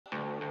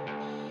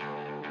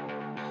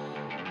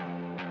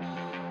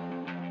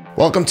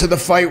Welcome to The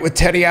Fight with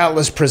Teddy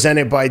Atlas,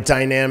 presented by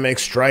Dynamic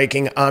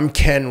Striking. I'm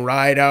Ken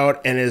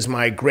Rideout, and it is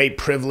my great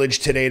privilege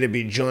today to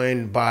be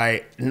joined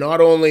by not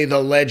only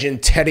the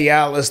legend Teddy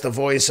Atlas, the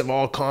voice of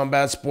all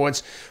combat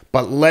sports,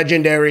 but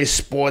legendary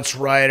sports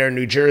writer,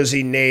 New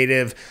Jersey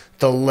native,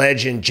 the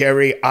legend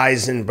Jerry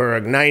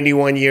Izenberg,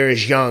 91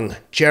 years young.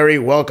 Jerry,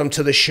 welcome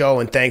to the show,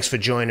 and thanks for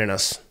joining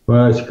us.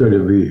 Well, it's good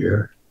to be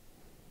here.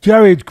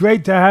 Jerry, it's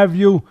great to have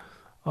you.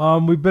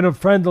 We've been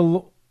friends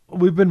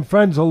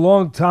a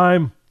long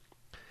time.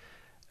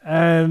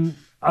 And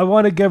I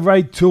want to get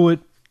right to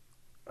it,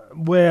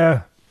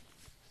 where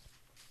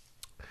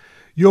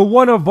you're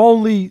one of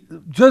only,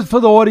 just for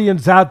the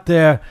audience out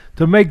there,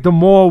 to make them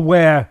more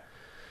aware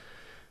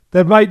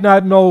that might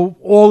not know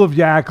all of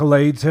your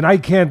accolades, and I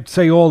can't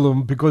say all of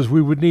them because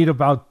we would need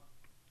about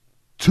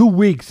 2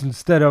 weeks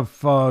instead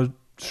of a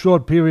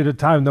short period of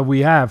time that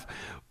we have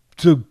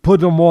to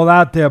put them all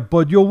out there.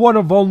 But you're one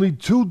of only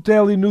 2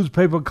 daily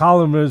newspaper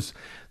columnists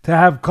to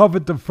have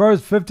covered the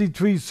first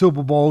 53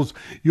 Super Bowls.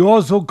 You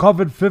also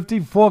covered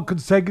 54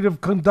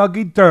 consecutive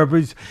Kentucky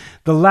Derbies,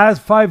 the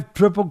last 5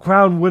 Triple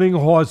Crown winning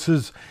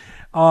horses.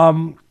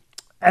 And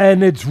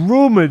it's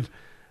rumored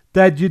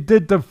that you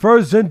did the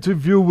first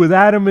interview with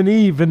Adam and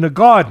Eve in the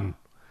garden.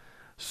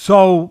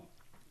 So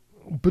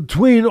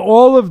between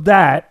all of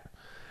that,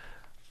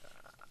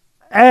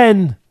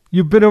 and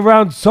you've been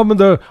around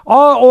our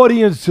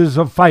audience is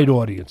a fight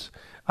audience.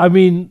 I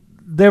mean,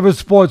 they're a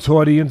sports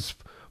audience,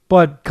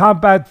 but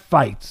combat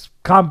fights,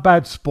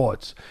 combat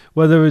sports,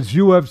 whether it's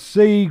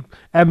UFC,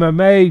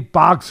 MMA,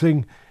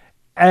 boxing,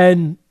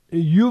 and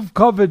you've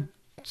covered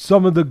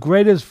some of the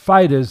greatest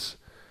fighters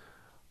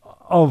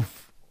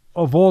of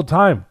all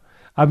time.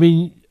 I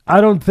mean, I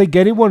don't think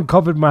anyone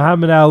covered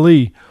Muhammad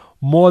Ali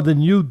more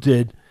than you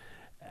did.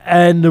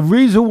 And the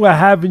reason we're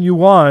having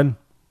you on,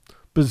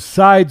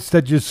 besides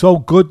that you're so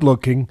good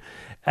looking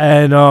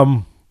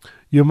and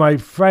you're my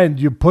friend,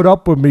 you put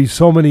up with me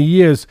so many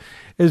years,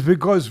 is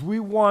because we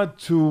want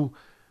to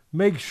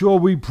make sure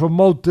we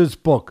promote this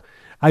book.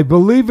 I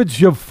believe it's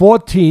your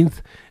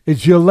 14th.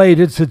 It's your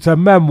latest. It's a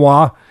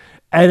memoir.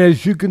 And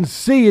as you can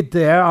see it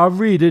there, I'll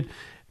read it.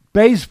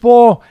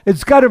 Baseball,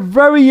 it's got a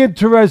very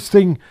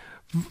interesting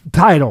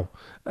title.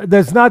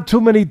 There's not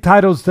too many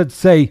titles that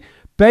say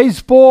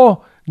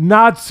baseball,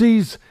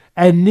 Nazis,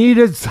 and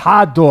Nedick's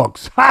hot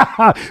dogs.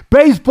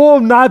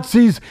 Baseball,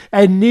 Nazis,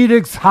 and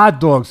Nedick's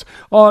hot dogs.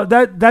 Oh,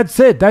 that's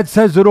it. That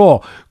says it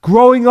all.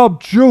 Growing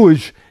up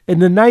Jewish in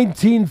the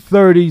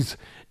 1930s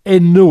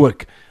in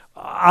Newark.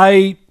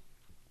 I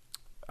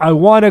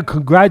want to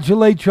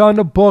congratulate you on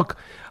the book.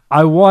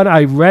 I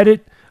read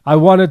it. I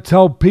want to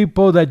tell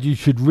people that you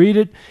should read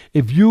it.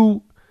 If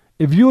you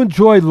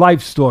enjoy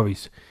life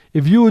stories,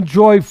 if you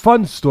enjoy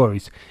fun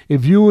stories,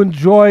 if you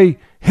enjoy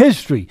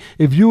history,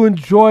 if you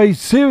enjoy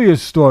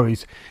serious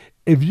stories,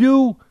 if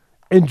you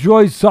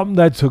enjoy something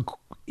that's an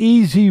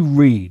easy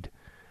read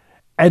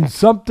and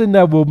something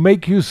that will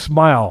make you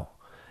smile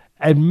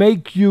and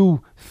make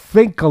you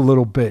think a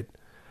little bit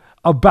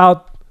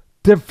about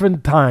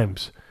different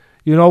times.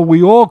 You know,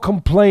 we all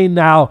complain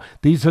now,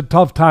 these are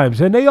tough times,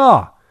 and they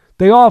are.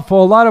 They are for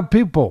a lot of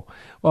people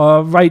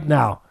right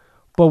now.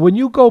 But when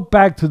you go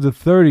back to the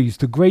 30s,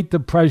 the Great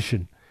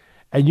Depression,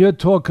 and you're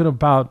talking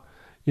about,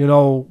 you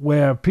know,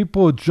 where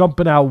people are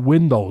jumping out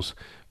windows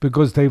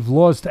because they've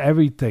lost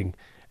everything.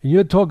 And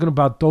you're talking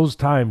about those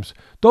times.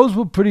 Those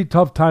were pretty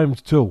tough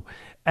times too.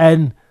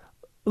 And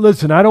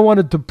listen, I don't want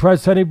to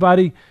depress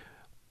anybody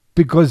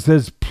because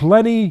there's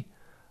plenty.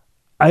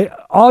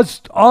 Our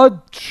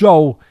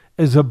show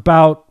is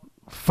about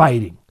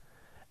fighting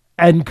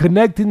and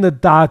connecting the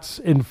dots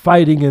in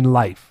fighting in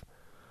life,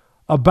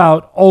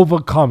 about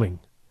overcoming.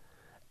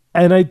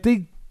 And I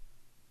think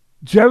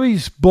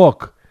Jerry's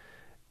book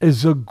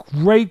is a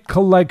great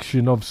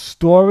collection of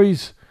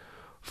stories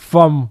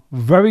from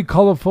very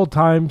colorful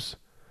times,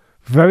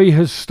 very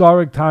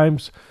historic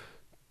times,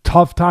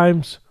 tough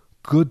times,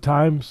 good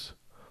times,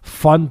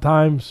 fun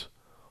times,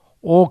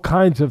 all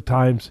kinds of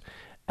times.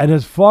 And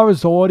as far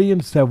as the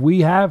audience that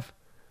we have,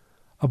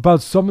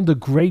 about some of the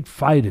great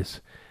fighters.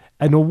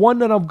 And the one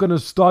that I'm going to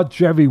start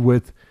Jerry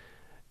with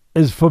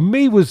is, for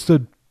me, was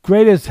the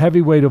greatest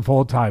heavyweight of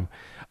all time.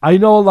 I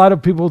know a lot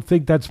of people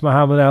think that's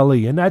Muhammad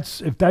Ali, and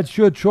if that's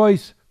your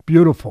choice,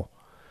 beautiful.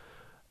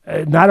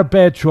 Not a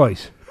bad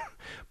choice.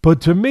 But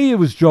to me, it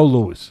was Joe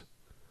Louis.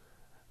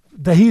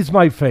 He's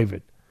my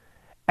favorite.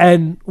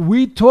 And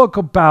we talk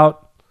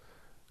about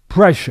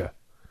pressure.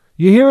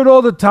 You hear it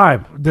all the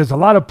time. There's a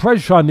lot of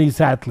pressure on these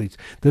athletes.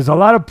 There's a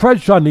lot of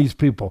pressure on these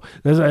people.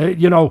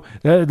 Can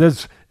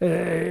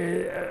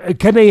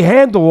they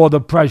handle all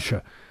the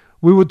pressure?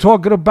 We were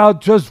talking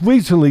about just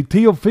recently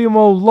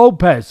Teofimo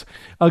Lopez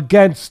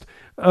against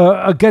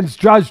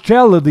Josh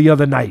Taylor the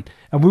other night.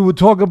 And we were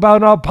talking about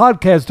in our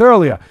podcast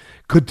earlier.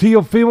 Could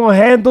Teofimo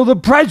handle the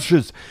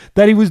pressures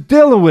that he was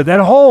dealing with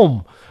at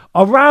home,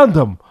 around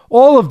him?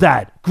 All of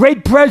that.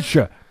 Great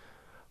pressure.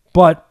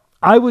 But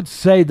I would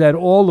say that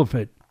all of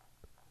it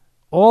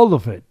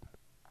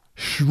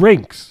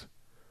shrinks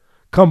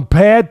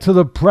compared to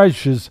the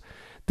pressures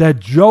that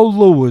Joe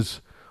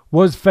Louis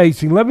was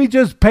facing. Let me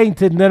just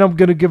paint it, and then I'm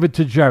going to give it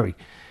to Jerry.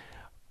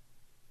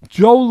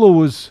 Joe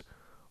Louis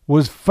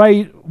was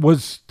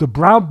the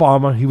Brown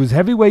Bomber. He was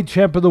heavyweight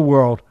champ of the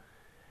world,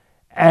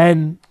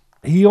 and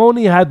he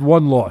only had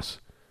one loss.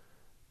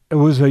 It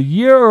was a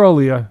year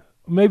earlier,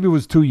 maybe it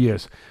was 2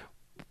 years,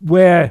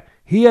 where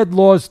he had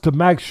lost to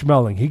Max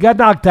Schmeling. He got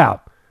knocked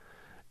out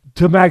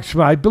to Max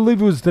Schmeling. I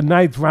believe it was the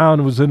 9th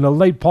round. It was in the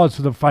late parts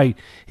of the fight.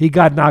 He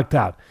got knocked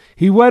out.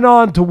 He went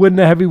on to win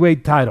the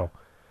heavyweight title.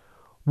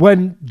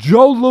 When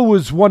Joe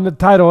Louis won the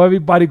title,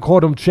 everybody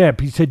called him champ.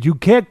 He said, "You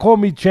can't call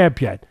me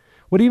champ yet."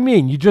 "What do you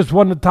mean? You just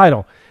won the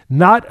title."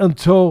 "Not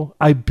until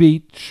I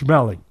beat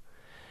Schmeling."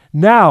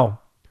 Now,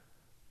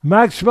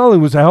 Max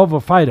Schmeling was a hell of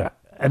a fighter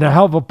and a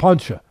hell of a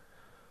puncher.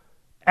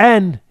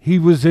 And he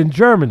was in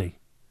Germany.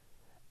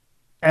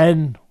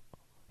 And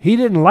he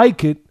didn't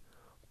like it,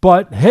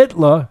 but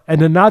Hitler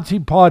and the Nazi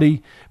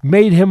Party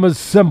made him a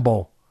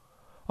symbol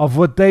of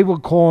what they were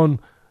calling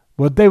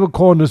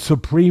the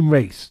supreme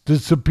race, the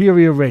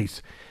superior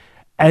race.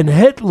 And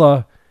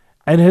Hitler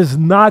and his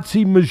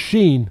Nazi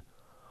machine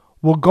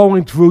were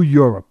going through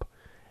Europe.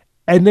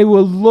 And they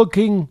were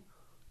looking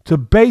to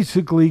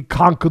basically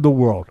conquer the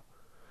world,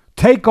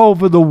 take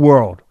over the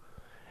world.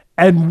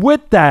 And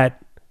with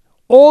that,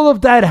 all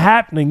of that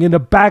happening in the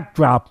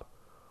backdrop,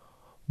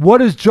 what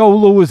does Joe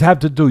Louis have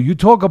to do? You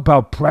talk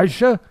about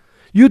pressure?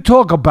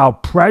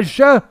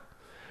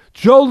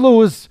 Joe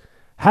Louis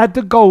had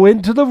to go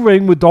into the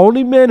ring with the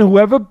only man who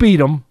ever beat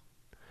him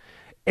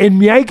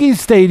in Yankee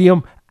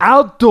Stadium,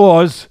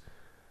 outdoors,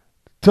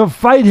 to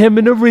fight him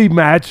in a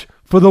rematch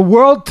for the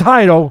world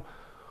title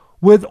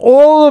with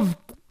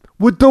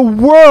the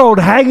world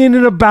hanging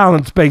in a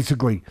balance,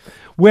 basically,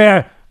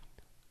 where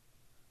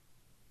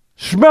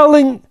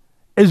Schmeling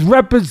is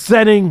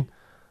representing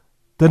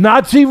the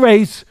Nazi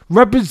race,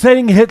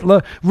 representing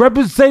Hitler,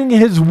 representing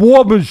his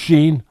war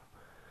machine.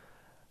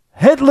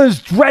 Hitler's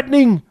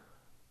threatening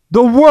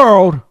the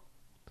world,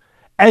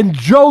 and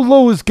Joe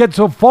Louis gets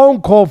a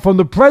phone call from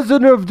the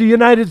President of the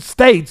United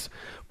States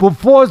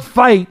before his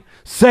fight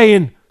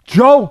saying,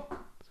 "Joe,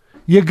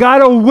 you got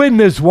to win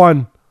this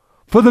one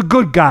for the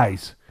good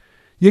guys.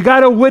 You got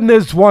to win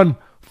this one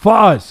for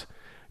us."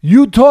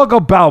 You talk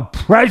about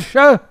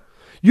pressure?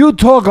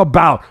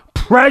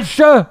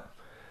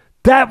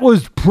 That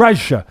was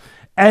pressure.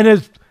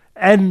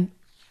 And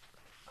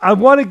I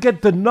want to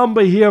get the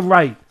number here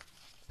right.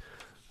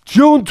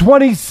 June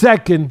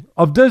 22nd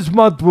of this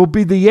month will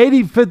be the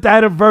 85th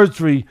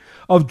anniversary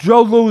of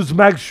Joe Louis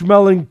Max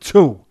Schmeling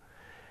 2.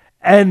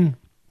 And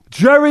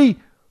Jerry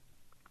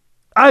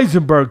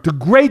Izenberg, the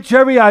great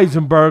Jerry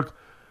Izenberg,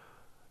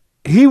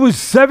 he was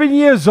 7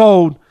 years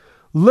old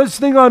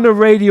listening on the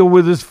radio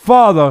with his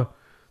father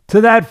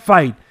to that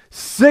fight.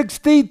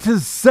 60 to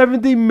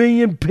 70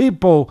 million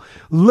people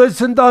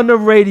listened on the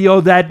radio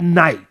that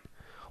night,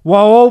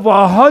 while over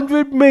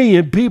 100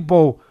 million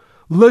people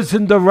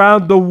listened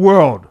around the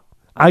world.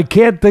 I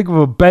can't think of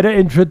a better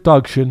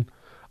introduction,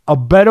 a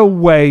better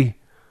way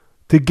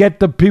to get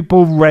the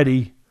people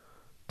ready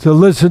to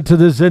listen to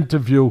this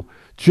interview.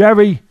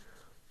 Jerry,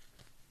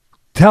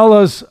 tell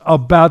us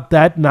about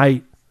that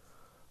night,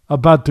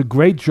 about the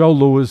great Joe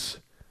Louis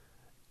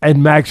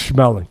and Max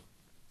Schmeling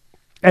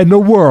and the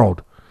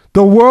world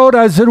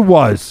as it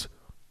was.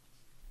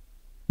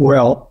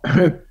 Well,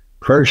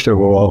 first of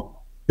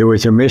all, there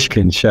was a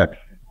misconception.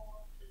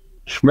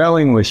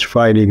 Schmeling was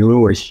fighting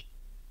Louis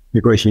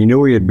because he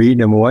knew he had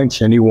beaten him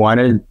once and he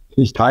wanted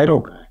his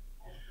title back.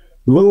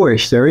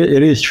 Louis,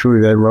 it is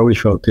true that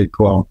Roosevelt did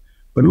call him,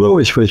 but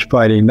Louis was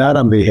fighting not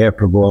on behalf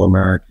of all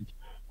Americans.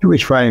 He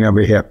was fighting on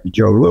behalf of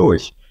Joe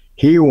Louis.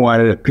 He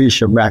wanted a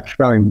piece of Max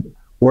Schmeling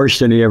worse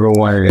than he ever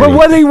wanted. But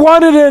whether he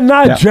wanted it or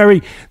not, yeah.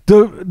 Jerry,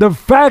 the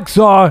facts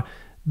are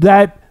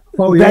that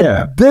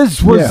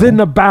this was in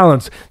the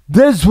balance.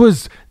 This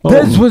was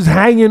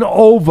hanging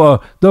over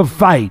the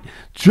fight.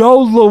 Joe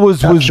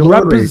Louis was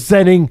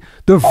representing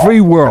the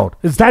free world.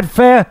 Is that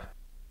fair?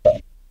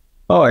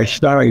 Oh,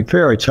 it's not only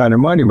fair, it's on the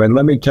money. But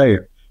let me tell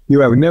you, you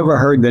have never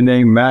heard the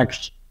name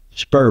Max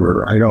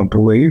Sperber, I don't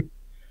believe.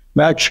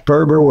 Max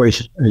Sperber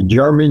was a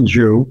German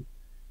Jew,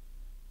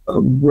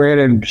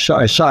 granted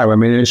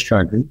asylum in this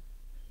country.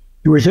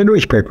 He was a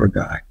newspaper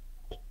guy.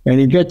 And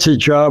he gets a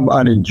job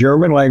on a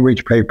German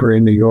language paper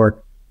in New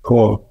York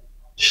called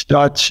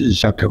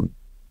Staatszeitung.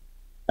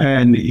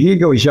 And he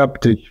goes up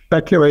to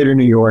Speculator,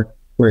 New York,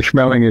 where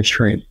Schmeling is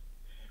training.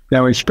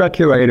 Now in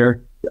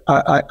Speculator,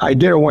 I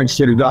once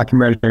did a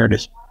documentary on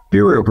this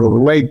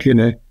beautiful lake in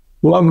a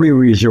lovely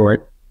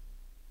resort.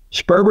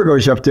 Sperber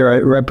goes up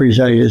there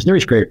representing his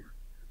newspaper.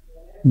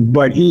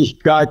 But he's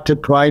got to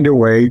find a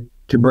way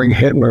to bring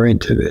Hitler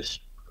into this,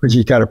 because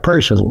he's got a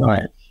personal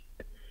alliance.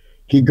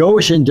 He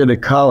goes into the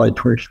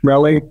college where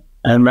Schmeling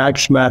and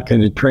Max Schmack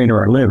and the trainer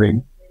are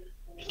living,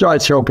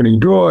 starts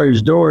opening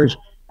doors.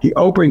 He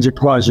opens a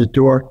closet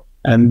door,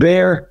 and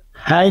there,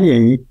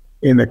 hanging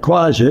in the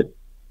closet,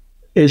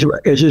 is a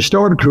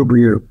stormtrooper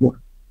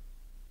uniform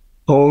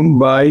owned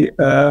by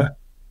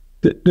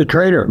the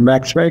trainer,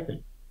 Max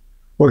Schmeling.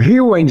 Well, he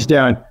runs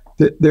down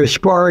they're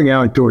sparring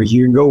outdoors.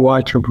 You can go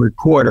watch them for a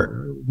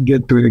quarter,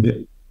 get through the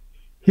gate.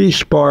 He's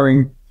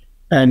sparring,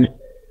 and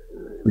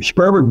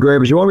Sperber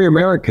grabs all the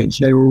Americans.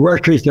 They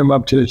rushes them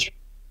up to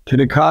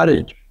the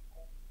cottage,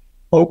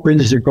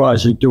 opens the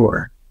closet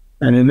door.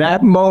 And in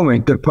that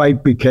moment, the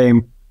fight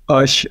became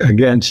us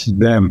against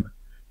them,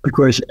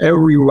 because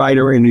every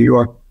writer in New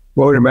York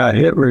wrote about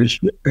Hitler's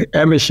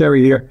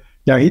emissary here.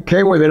 Now, he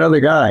came with another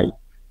guy.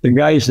 The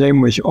guy's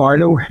name was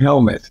Arno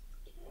Helmuth.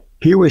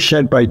 He was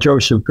sent by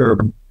Joseph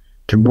Goebbels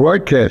to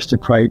broadcast the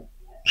fight,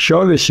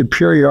 show the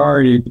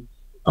superiority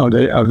of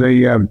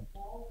the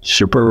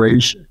super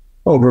race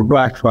over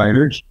black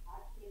fighters,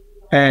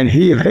 and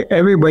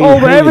everybody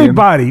over hated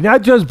everybody, him.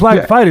 Not just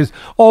black fighters,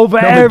 over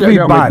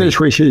everybody. But this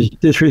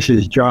was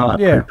his job.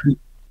 Yeah.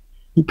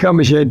 He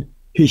comes in,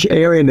 he's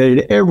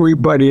alienated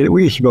everybody.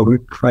 We used to go to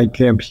fight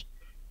camps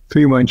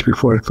 3 months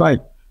before the fight.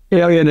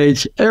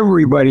 Alienates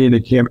everybody in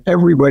the camp.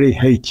 Everybody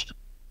hates him.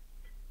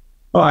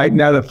 All right,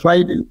 now the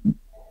fight,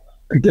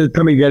 let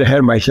me get ahead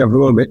of myself a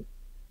little bit.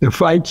 The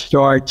fight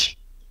starts.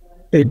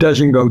 It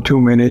doesn't go 2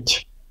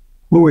 minutes.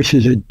 Lewis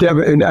is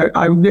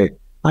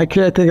I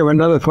can't think of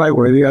another fight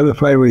where the other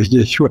fighter was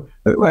destroyed.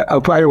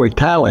 A fighter with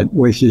talent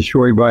was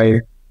destroyed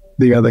by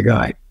the other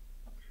guy.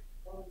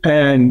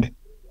 And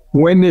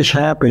when this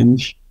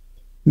happens,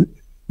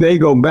 they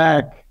go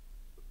back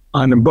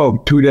on the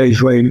boat 2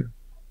 days later.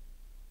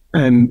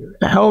 And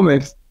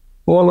Helmuth,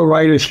 all the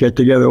writers get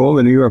together, all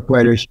the New York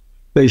writers,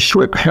 they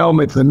slip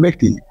Helmuth a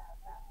Mickey.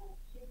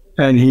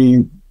 And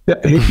he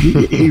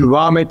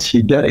vomits,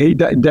 he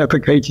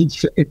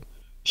defecates.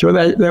 So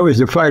that was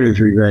the fighter's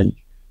revenge.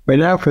 But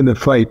now for the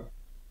fight,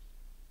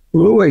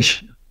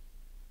 Lewis,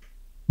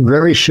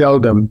 very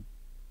seldom,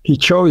 he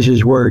chose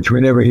his words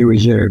whenever he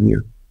was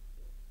interviewed.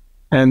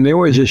 And there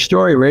was a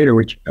story later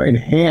which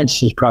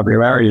enhanced his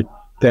popularity,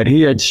 that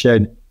he had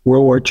said,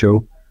 World War II,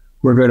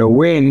 we're going to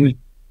win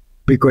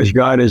because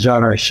God is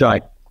on our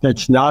side.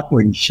 That's not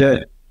what he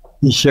said.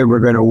 He said, we're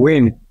going to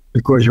win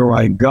because we're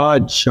on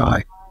God's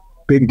side.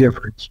 Big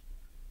difference.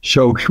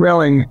 So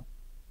Schmeling,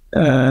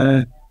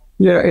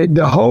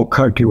 the whole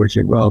country was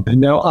involved.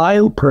 And now I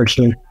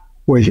personally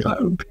was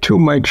 2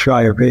 months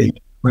shy of 8,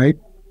 right?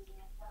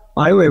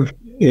 I lived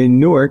in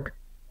Newark,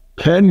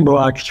 10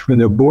 blocks from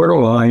the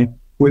borderline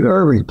with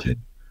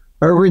Irvington.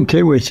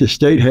 Irvington was the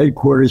state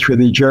headquarters for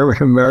the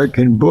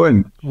German-American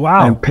Bund.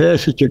 Wow. And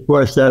passage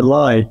across that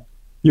line,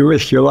 you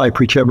risked your life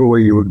whichever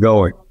way you were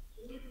going.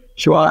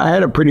 So I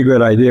had a pretty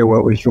good idea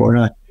what was going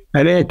on.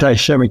 And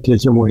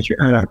anti-Semitism was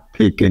at a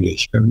peak in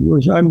this. It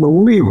was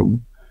unbelievable.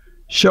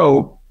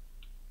 So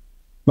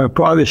my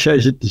father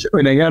says,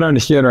 and I got to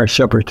understand our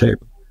supper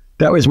table.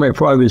 That was my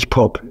father's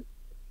pulpit.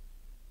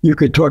 You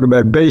could talk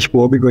about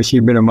baseball because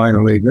he'd been a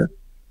minor leaguer.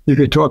 You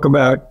could talk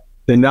about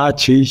the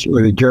Nazis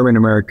or the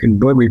German-American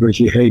Bund because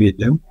he hated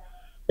them.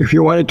 If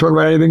you want to talk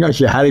about anything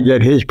else, you had to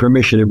get his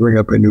permission to bring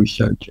up a new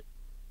subject.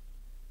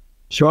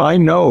 So I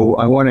know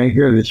I want to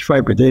hear this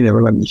fight, but they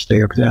never let me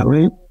stay up that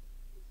late.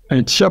 And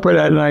at supper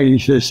that night, he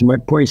says,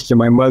 points to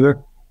my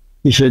mother.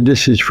 He said,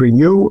 this is for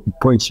you.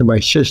 Points to my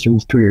sister,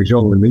 who's 2 years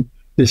older than me.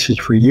 This is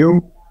for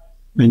you.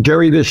 And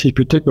Jerry, this is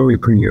particularly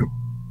for you.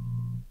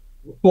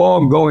 Well,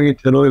 I'm going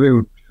into the living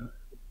room.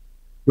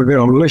 We're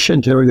going to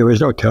listen to, there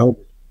was no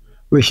television,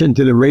 listen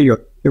to the radio.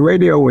 The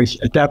radio was,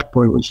 at that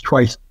point, was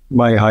twice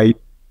my height.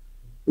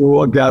 We're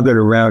all gathered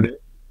around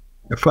it.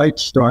 The fight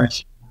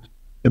starts.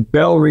 The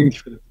bell rings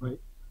for the fight.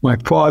 My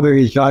father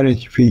is on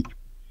his feet.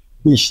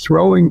 He's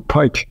throwing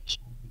punches.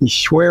 He's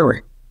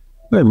swearing.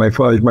 And my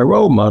father's my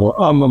role model.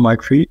 I'm on my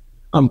feet.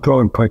 I'm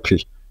throwing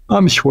punches.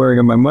 I'm swearing.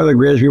 And my mother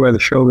grabs me by the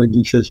shoulder and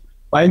he says,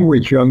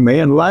 language, young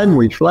man,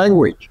 language.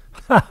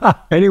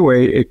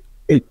 Anyway,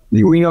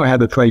 we know how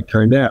the fight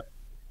turned out.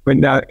 But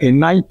now,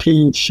 in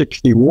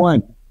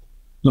 1961,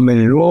 I'm in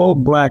an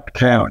all-black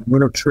town,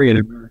 one of 3 in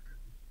America,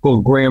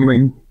 called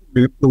Grambling,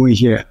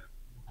 Louisiana.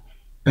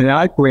 And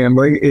at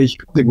Grambling is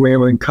the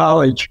Grambling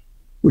College,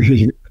 which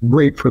is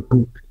great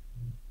football.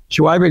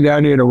 So I've been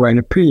down here to write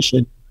a piece,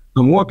 and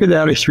I'm walking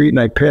down the street, and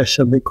I pass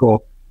something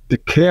called the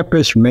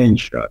Campus Men's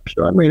Shop.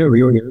 So I'm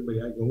interviewing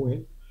everybody I go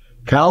in.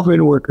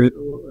 Calvin Wickersham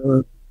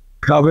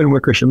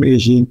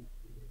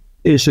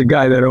is the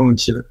guy that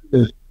owns the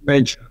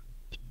men's shop.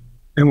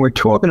 And we're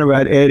talking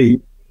about Eddie,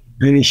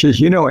 and he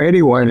says,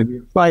 Eddie wanted to be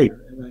a fighter.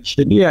 And I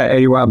said, yeah,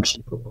 Eddie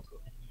Robinson.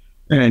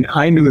 And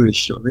I knew this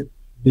story.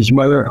 His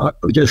mother,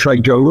 just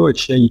like Joe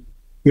Lewis, said,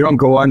 you don't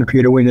go on if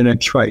you to win the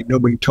next fight.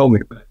 Nobody told me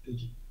about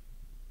this.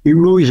 He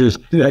loses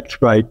the next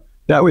fight.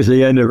 That was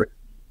the end of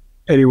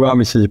Eddie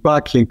Robinson's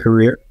boxing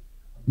career,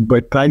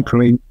 but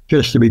thankfully,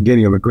 just the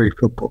beginning of a great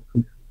football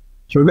career.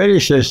 So Eddie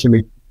says to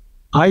me,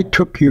 I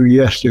took you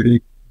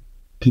yesterday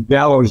to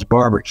Gallows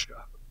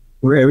Barbershop,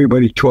 where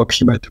everybody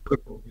talks about the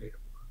football game.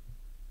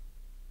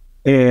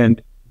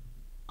 And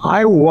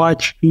I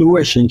watched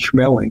Lewis and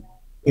Schmeling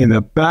in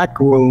the back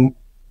room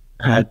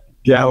at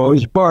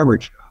Gallows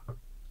Barbershop.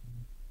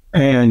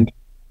 And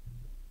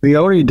the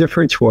only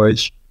difference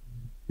was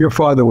your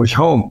father was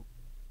home.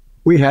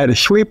 We had to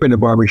sleep in the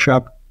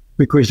barbershop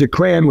because the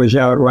Klan was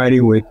out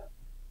riding with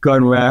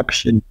gun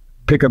wraps and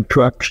pickup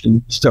trucks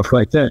and stuff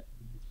like that.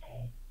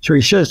 So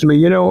he says to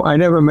me, I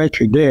never met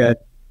your dad.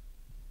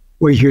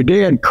 Was your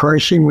dad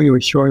cursing when he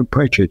was throwing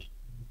punches?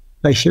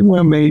 I said,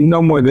 well, maybe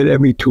no more than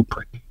every 2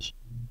 punches.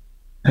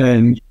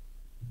 And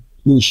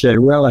he said,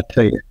 well, I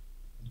tell you,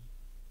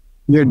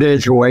 your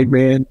dad's a white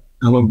man,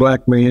 I'm a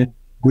black man,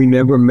 we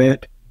never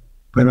met,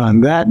 but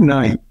on that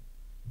night,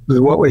 with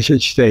what was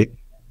at stake,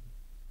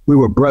 we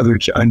were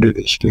brothers under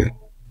the skin.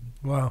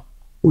 Wow.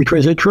 Which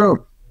was the truth.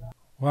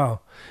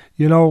 Wow.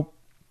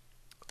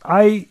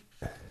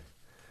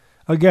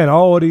 Again,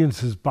 our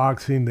audience is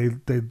boxing.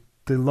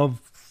 They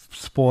love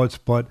sports,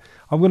 but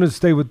I'm going to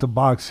stay with the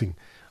boxing.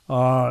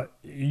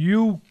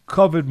 You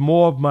covered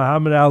more of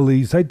Muhammad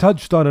Ali's. I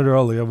touched on it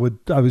earlier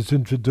I was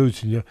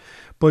introducing you,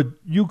 but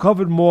you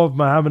covered more of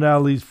Muhammad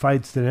Ali's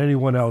fights than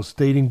anyone else,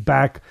 dating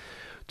back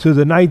to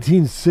the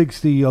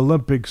 1960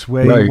 Olympics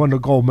where he won the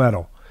gold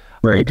medal.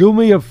 Right. Do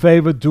me a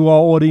favor, do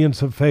our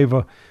audience a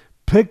favor,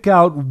 pick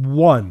out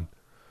one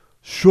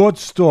short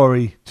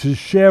story to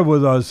share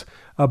with us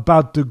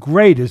about the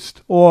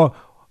greatest, or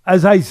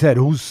as I said,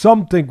 who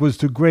some think was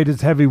the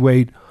greatest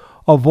heavyweight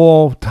of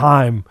all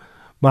time,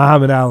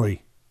 Muhammad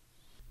Ali.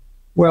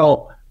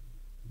 Well,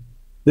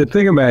 the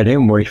thing about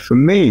him was, for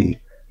me,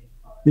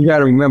 you got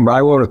to remember,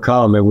 I wrote a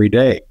column every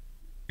day,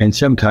 and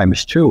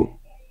sometimes two.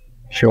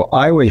 So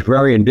I was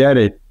very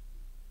indebted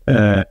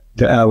to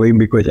Ali,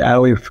 because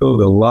Ali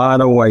filled a lot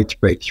of white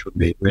space for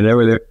me.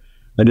 Whenever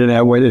I didn't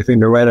have anything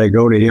to write, I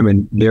go to him,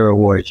 and there it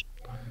was.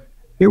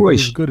 He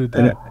was good at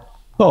that.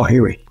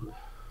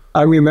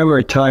 I remember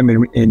a time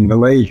in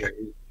Malaysia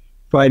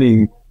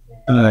fighting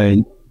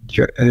the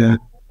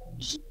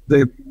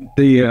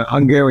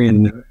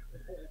Hungarian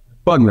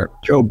Bugner,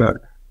 Joe Bugner.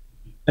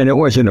 And it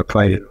wasn't a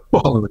fight at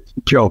all, it was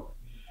a joke.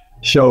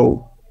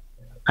 So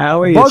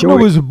Ali...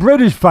 Bugner was a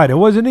British fighter,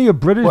 wasn't he? A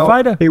British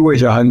fighter? He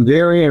was a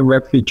Hungarian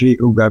refugee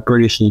who got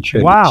British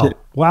citizenship.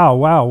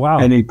 Wow.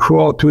 And he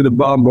crawled through the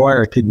barbed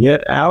wire to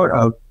get out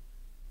of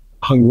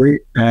Hungary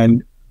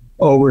and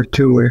over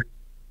to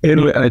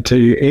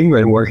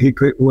England, where he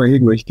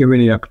was given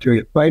the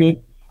opportunity of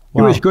fighting.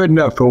 He was good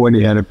enough for what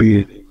he had to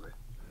beat in England.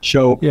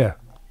 So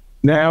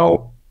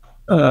now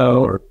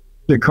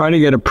they're trying to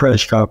get a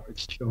press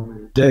conference.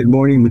 So that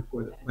morning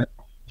before the fight.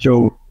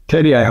 So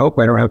Teddy, I hope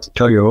I don't have to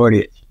tell your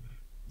audience.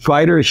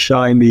 Fighters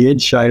sign the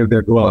inside of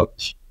their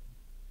gloves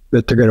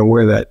that they're going to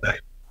wear that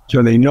night.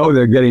 So they know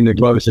they're getting the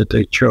gloves that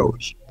they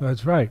chose.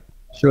 That's right.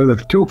 So the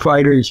two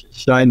fighters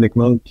signed the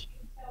gloves.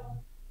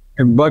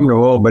 And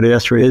Bugner but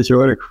asked for his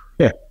order.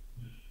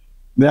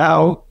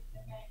 Now,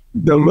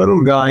 the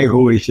little guy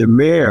who is the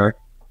mayor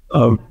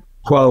of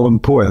Kuala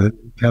Lumpur, the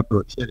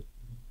capital city,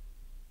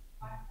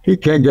 he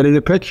can't get in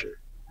the picture.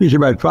 He's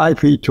about 5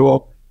 feet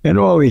tall, and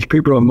all these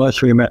people are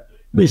Muslim.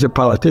 He's a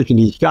politician.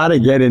 He's got to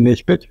get in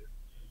this picture.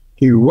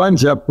 He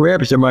runs up,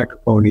 grabs the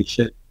microphone. He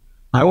said,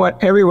 I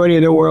want everybody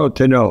in the world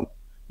to know.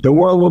 The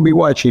world will be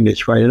watching this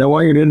fight, and I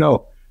want you to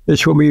know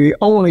this will be the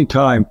only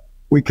time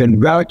we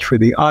can vouch for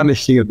the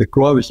honesty of the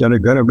gloves that are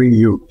going to be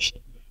used.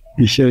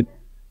 He said,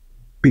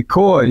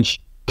 because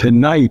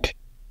tonight,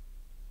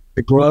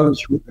 the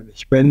gloves were going to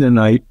spend the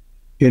night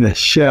in a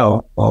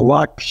cell, a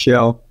locked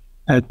cell,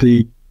 at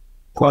the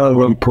Kuala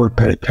Lumpur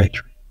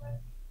penitentiary.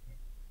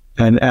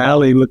 And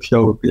Ali looks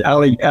over.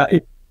 Ali,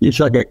 it's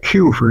like a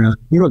cue for him.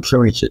 He looks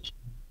over and says,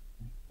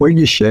 what are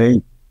you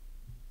saying?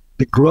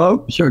 The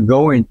gloves are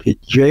going to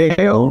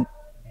jail?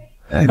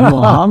 And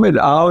Muhammad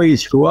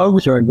Ali's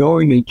gloves are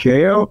going to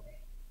jail?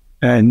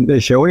 And they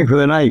said, wait for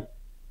the night.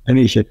 And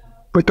he said,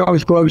 but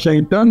those gloves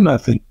ain't done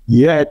nothing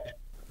yet.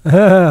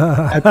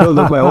 I filled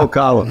up my whole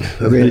column.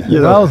 I mean,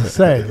 Well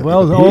said.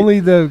 Well,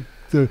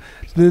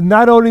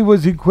 not only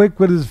was he quick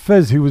with his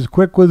fizz, he was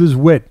quick with his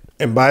wit.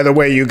 And by the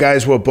way, you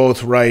guys were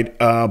both right.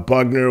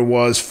 Bugner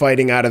was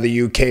fighting out of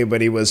the UK,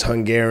 but he was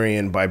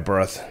Hungarian by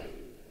birth.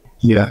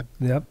 Yeah.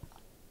 Yep.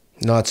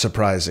 Not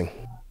surprising.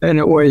 And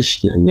it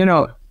was,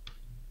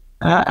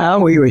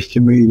 Ali was to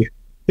me,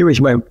 he was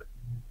I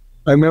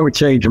remember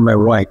saying to my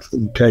wife,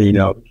 Teddy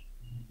knows,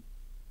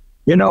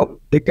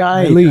 the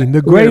guy... Eileen,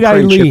 the great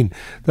Eileen.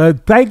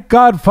 Thank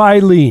God for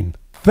Eileen.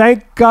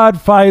 Thank God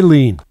for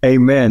Eileen.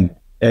 Amen.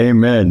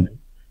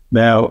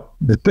 Now,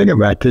 the thing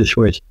about this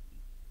was,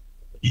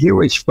 he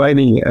was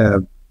fighting, I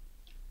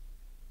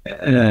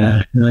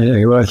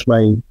lost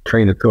my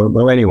train of thought.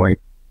 Well, anyway,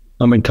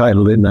 I'm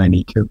entitled in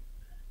 92.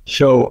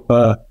 So,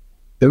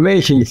 the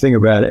amazing thing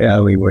about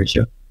Ali was,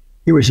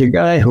 he was a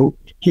guy who,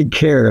 he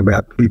cared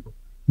about people.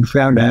 He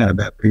found out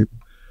about people.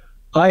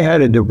 I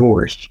had a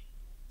divorce,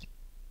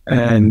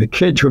 and the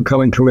kids were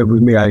coming to live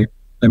with me. I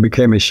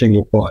became a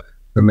single father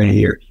for many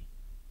years.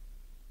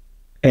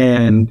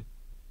 And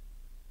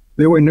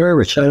they were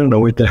nervous. I don't know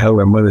what the hell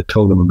their mother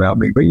told them about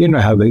me, but you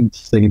know how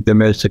these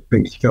domestic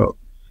things go.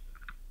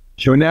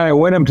 So now I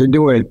went up to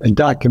do a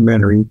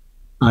documentary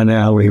on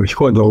Ali. It was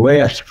called The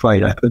Last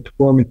Fight. I put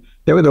Foreman.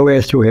 They were the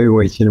last two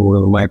heavyweights in the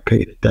world in my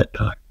paid at that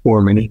time,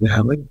 Foreman and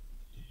Ali.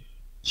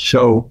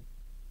 So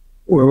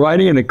we're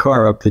riding in a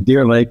car up to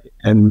Deer Lake,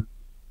 and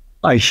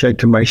I said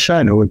to my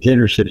son, who was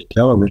interested in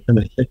television,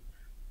 I said,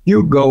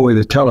 you go with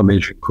a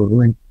television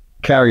crew and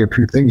carry a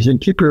few things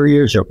and keep your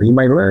ears open. You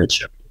might learn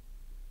something.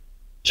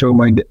 So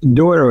my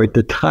daughter at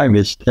the time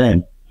is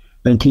 10,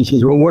 and she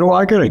says, well, what am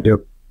I going to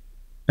do?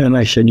 And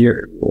I said,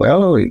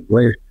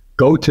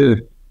 go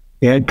to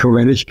Aunt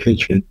Corinna's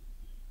kitchen,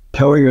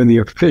 tell her you're the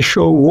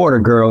official water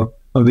girl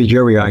of the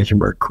Jerry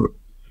Izenberg crew.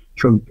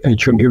 And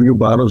she'll give you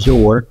bottles of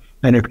water.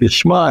 And if you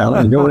smile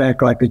and don't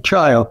act like a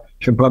child,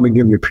 she'll probably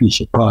give you a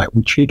piece of pie,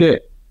 which she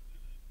did.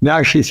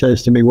 Now she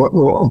says to me,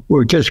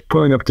 we're just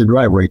pulling up the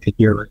driveway to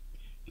hear it.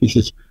 She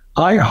says,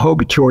 I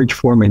hope George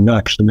Foreman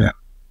knocks him out.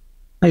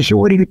 I said,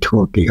 what are you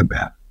talking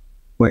about?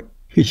 What?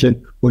 He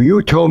said, well,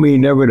 you told me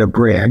never to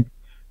brag.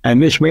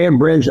 And this man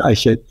brags. I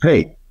said,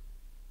 hey,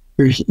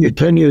 you're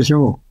 10 years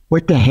old.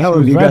 What the hell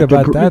have you got to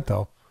brag about that,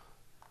 though?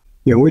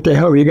 Yeah, what the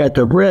hell have you got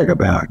to brag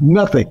about?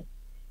 Nothing.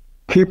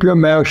 Keep your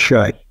mouth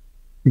shut.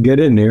 Get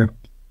in there.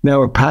 Now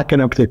we're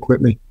packing up the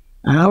equipment.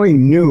 Howie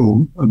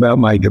knew about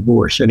my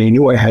divorce, and he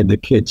knew I had the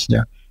kids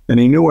now. And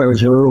he knew I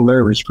was a little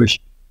nervous because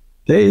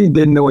they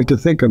didn't know what to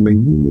think of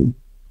me.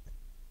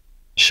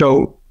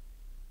 So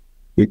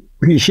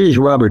he sees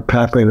Robert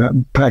packing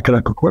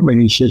up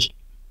equipment. He says,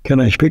 can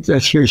I speak?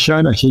 That's your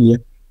son? I said, yeah.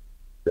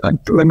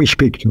 Let me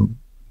speak to him.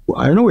 Well,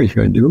 I know what he's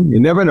going to do. You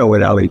never know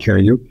what Ali's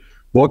going to do.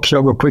 Walks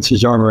over, puts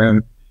his arm around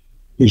him.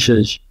 He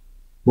says,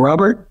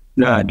 Robert,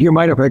 do you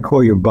mind if I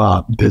call you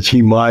Bob? Does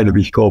he mind if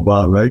he's called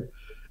Bob, right?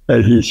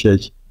 And he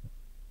says,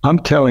 I'm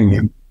telling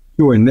you,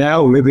 you are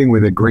now living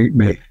with a great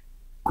man.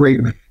 Great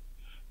man.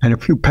 And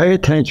if you pay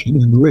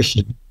attention and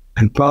listen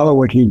and follow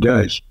what he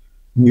does,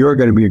 you're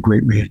going to be a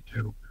great man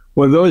too.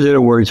 Well, those are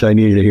the words I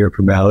needed to hear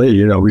from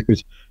Ali,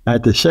 because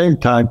at the same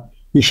time,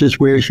 he says,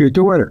 where's your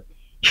daughter?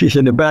 She's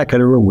in the back of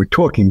the room. We're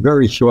talking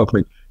very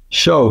softly.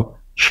 So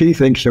she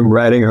thinks I'm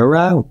ratting her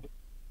out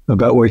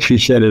about what she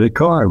said in the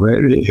car,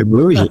 right? Him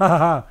losing.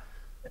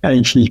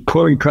 And she's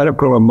trying to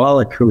pull her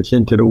molecules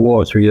into the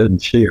wall so he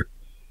doesn't see her.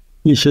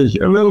 He says,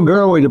 a little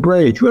girl with the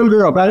braids, little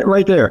girl,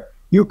 right there.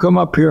 You come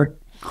up here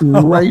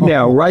right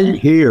now, right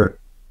here.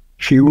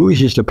 She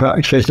loses the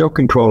power. She has no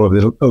control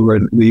over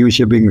the use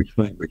of English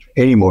language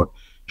anymore.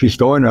 She's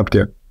going up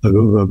there.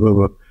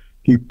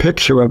 He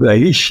picks her up there.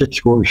 He's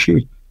 6'4".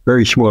 She's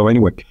very small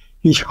anyway.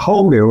 He's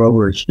holding her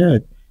over his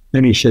head.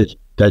 And he says,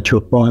 that's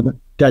your father?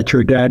 That's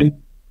your daddy?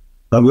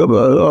 Don't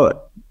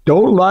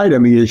lie to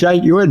me. Is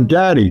that your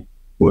daddy?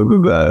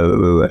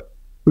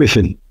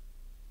 Listen,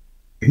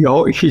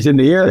 she's in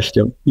the air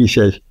still. He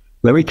says,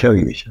 let me tell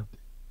you something.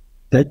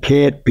 That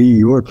can't be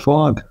your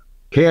father.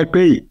 Can't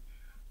be.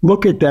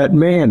 Look at that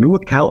man.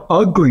 Look how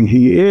ugly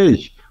he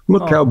is.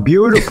 Look how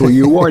beautiful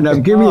you are. Now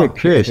give me a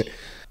kiss.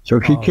 So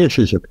she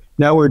kisses him.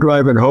 Now we're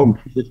driving home.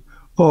 She says,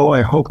 oh,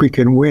 I hope he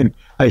can win.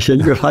 I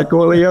said, you're like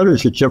all the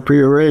others except for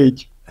your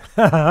age.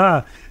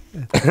 Yeah,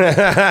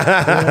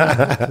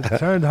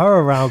 turned her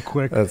around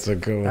quick. That's a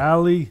good one.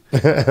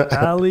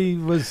 Ali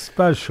was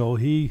special.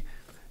 He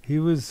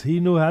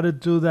knew how to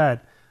do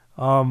that.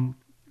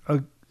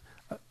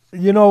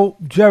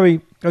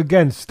 Jerry,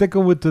 again,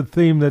 sticking with the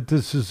theme that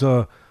this is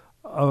a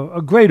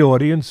great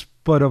audience,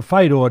 but a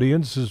fight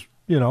audience is,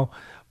 who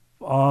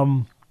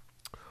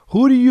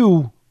do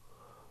you,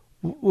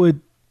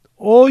 with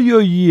all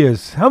your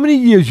years, how many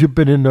years you've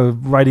been in the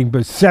writing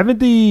business?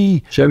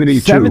 72.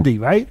 70,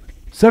 right?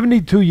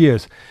 72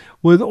 years.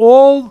 With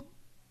all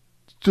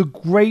the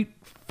great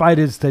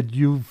fighters that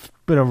you've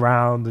been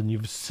around and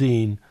you've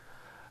seen,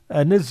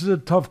 and this is a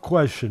tough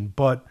question,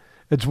 but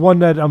it's one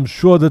that I'm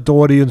sure that the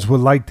audience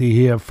would like to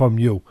hear from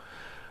you.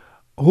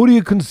 Who do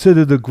you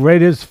consider the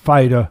greatest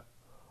fighter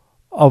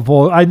of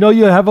all? I know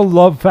you have a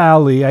love for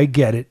Ali, I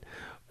get it.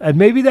 And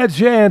maybe that's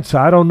your answer,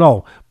 I don't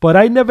know. But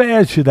I never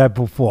asked you that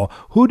before.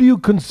 Who do you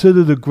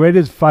consider the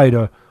greatest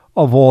fighter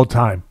of all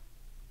time?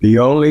 The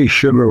only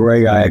Sugar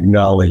Ray I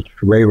acknowledge,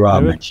 Ray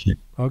Robinson.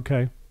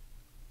 Okay.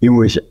 He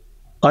was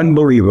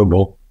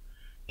unbelievable.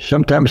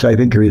 Sometimes I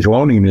think he was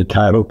loaning the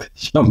title to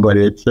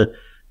somebody. It's,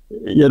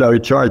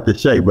 it's hard to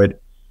say, but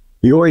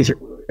he always,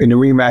 in the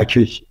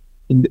rematches,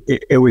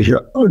 it was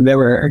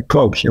never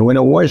close. And when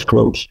it was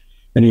close,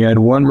 and he had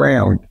one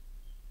round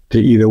to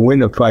either win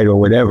the fight or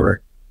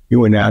whatever, he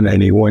went out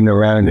and he won the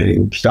round and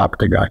he stopped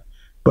the guy.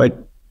 But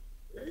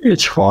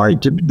it's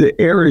hard to, the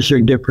eras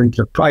are different,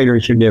 the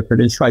fighters are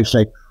different. It's like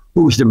saying,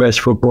 who's the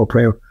best football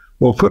player?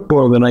 Well,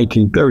 football in the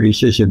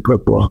 1930s isn't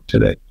football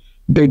today.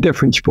 They're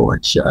different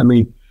sports. I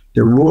mean,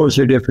 the rules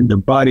are different, the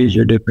bodies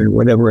are different,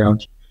 whatever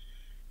else.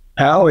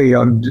 Ali,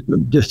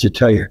 just to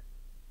tell you,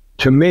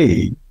 to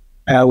me,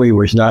 Ali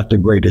was not the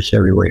greatest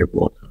heavyweight of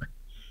all time.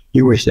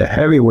 He was the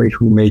heavyweight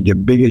who made the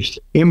biggest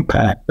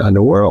impact on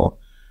the world.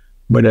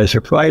 But as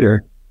a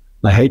fighter,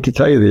 I hate to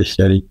tell you this,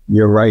 Teddy,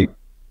 you're right,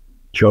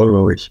 Joe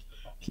Louis.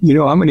 You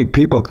know how many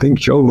people think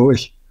Joe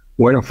Louis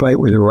won a fight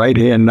with a right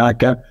hand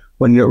knockout?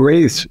 When the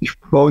Rays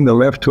thrown the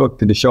left hook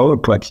to the solar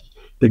plexus,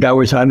 the guy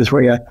was on his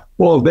way out.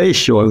 All they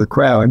saw, the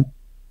crowd,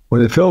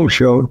 when the film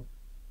showed,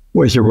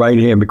 was the right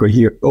hand because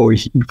he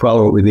always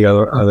followed it with the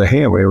other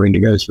hand whenever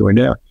the guy's going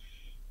down.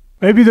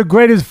 Maybe the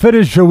greatest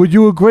finisher, would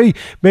you agree?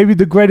 Maybe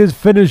the greatest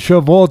finisher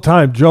of all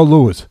time, Joe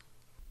Louis.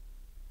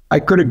 I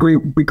could agree,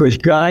 because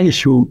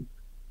guys who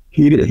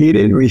he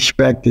didn't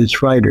respect as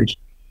fighters,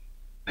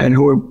 and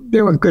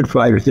they were good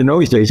fighters. In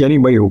those days,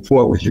 anybody who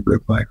fought was a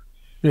good fighter.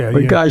 Yeah,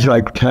 But guys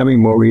like Tommy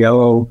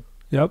Moriello,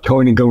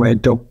 Tony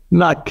Galento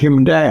knocked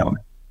him down.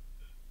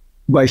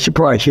 By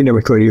surprise, he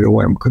never thought either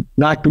one of them.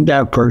 Knocked him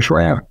down first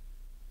round.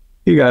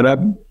 He got up.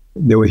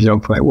 There was no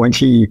fight. Once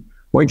he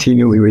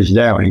knew he was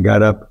down, he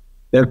got up.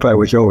 That fight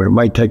was over. It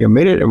might take a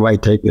minute. It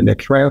might take the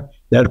next round.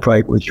 That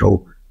fight was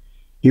over.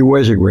 He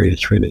was the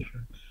greatest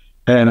finisher.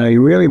 And I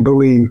really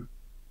believe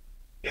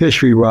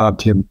history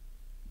robbed him.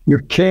 You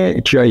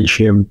can't judge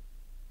him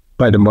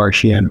by the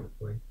Marciano.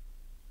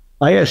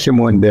 I asked him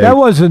one day. That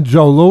wasn't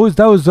Joe Louis.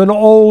 That was an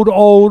old.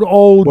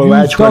 Well,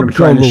 that's what I'm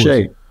trying to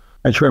say.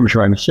 That's what I'm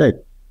trying to say.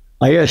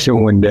 I asked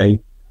him one day.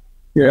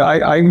 Yeah,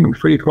 I'm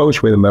pretty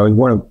close with him. I was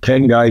one of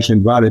 10 guys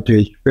invited to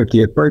his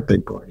 50th birthday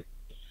party.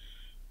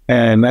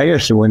 And I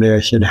asked him one day,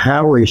 I said,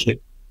 how is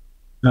it?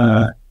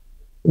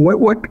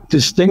 What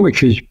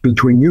distinguishes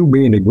between you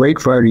being the great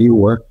fighter you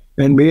were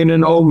and being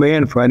an old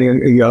man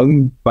fighting a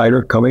young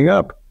fighter coming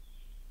up?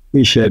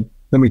 He said,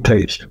 let me tell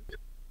you something.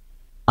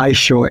 I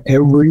saw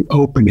every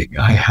opening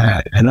I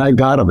had, and I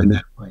got him in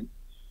that fight.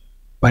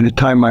 By the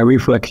time my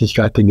reflexes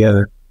got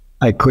together,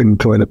 I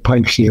couldn't throw the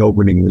punch the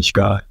opening was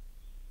gone.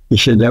 He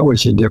said, that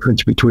was the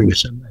difference between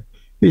us.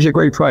 He's a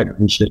great fighter,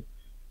 he said,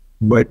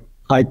 but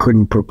I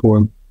couldn't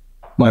perform.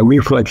 My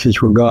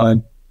reflexes were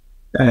gone,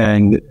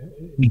 and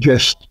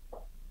just,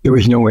 there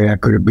was no way I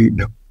could have beaten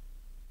him.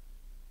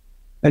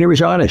 And he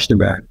was honest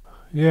about it.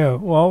 Yeah,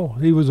 well,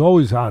 he was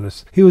always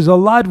honest. He was a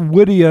lot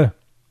wittier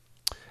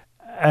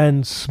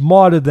and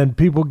smarter than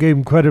people gave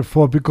him credit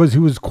for, because he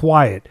was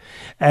quiet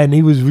and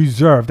he was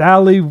reserved.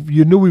 Ali,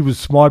 you knew he was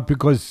smart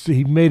because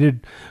he made it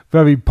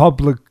very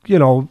public,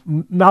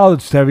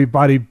 knowledge to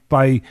everybody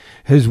by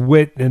his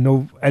wit,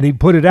 and he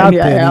put it out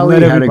there and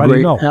let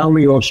everybody know.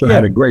 Ali also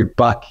had a great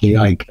boxing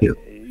IQ.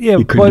 Yeah,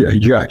 he could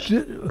adjust.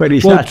 But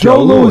he's not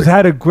Joe Louis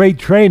had a great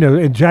trainer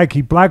in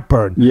Jackie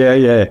Blackburn.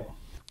 Yeah.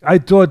 I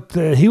thought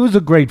he was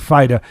a great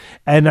fighter,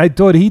 and I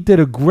thought he did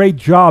a great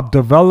job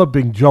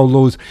developing Joe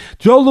Louis.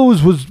 Joe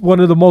Louis was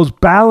one of the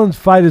most balanced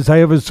fighters I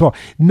ever saw.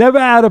 Never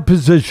out of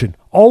position,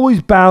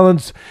 always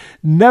balanced,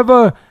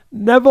 never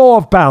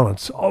off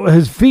balance.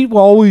 His feet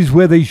were always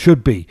where they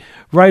should be,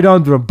 right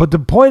under him. But the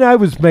point I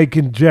was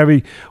making,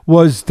 Jerry,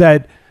 was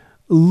that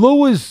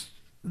Louis,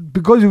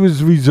 because he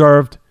was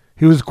reserved,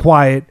 he was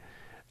quiet,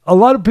 a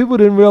lot of people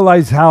didn't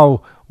realize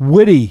how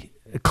witty,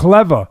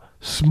 clever,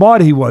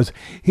 smart he was.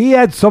 He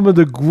had some of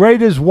the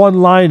greatest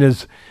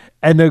one-liners,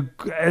 and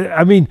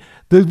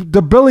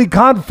the Billy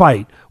Conn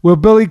fight, where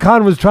Billy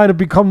Conn was trying to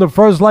become the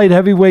first light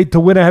heavyweight to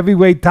win a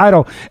heavyweight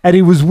title, and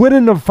he was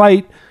winning the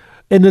fight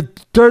in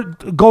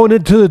the going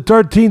into the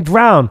 13th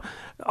round.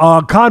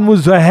 Conn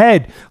was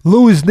ahead.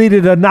 Louis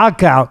needed a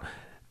knockout.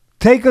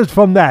 Take us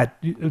from that.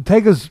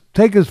 Take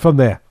us from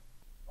there.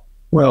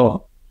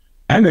 Well,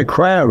 and the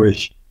crowd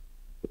was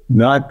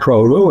not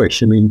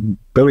pro-Louis. I mean,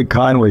 Billy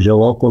Conn was a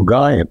local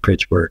guy in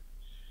Pittsburgh.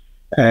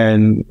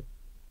 And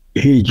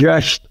he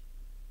just,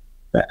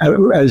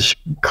 as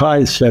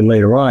Conn said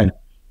later on,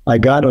 I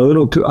got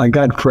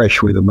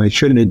fresh with him. I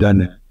shouldn't have done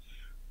that.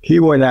 He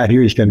went out, he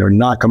was going to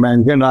knock him out. He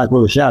was going to knock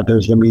Louis out. There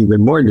was going to be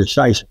even more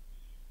decisive.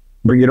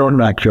 But you don't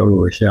knock Joe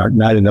Louis out,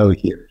 not in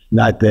those years,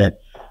 not that.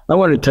 I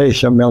want to tell you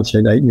something else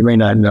that you may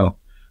not know.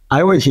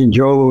 I was in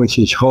Joe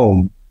Louis's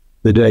home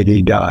the day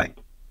he died.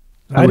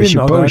 I didn't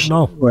know that,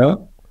 no.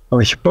 Well, I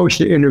was supposed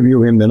to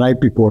interview him the night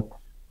before.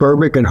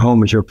 Berbick and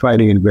Holmes are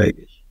fighting in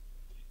Vegas.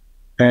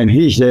 And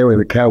he's there with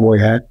a cowboy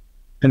hat.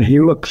 And he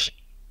looks,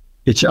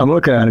 I'm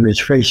looking at him, his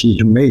face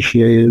is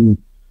emaciated.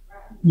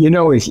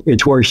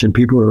 It's worse than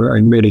people are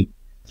admitting.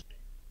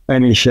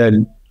 And he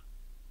said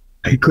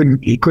he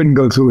couldn't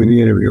go through with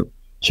the interview.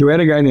 So we had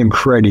a guy named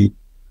Freddie,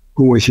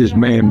 who was his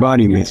main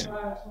embodiment.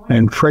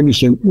 And Freddie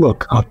said,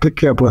 look, I'll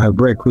pick you up, we'll have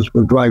breakfast,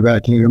 we'll drive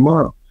out to you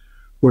tomorrow.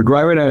 We're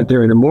driving out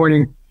there in the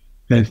morning,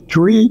 and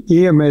 3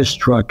 EMS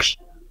trucks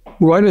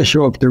run us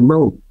off the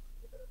road.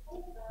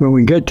 When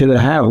we get to the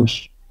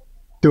house,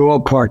 they're all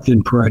parked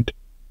in front.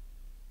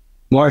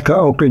 Martha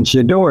opens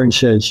the door and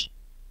says,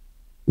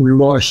 we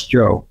lost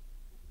Joe.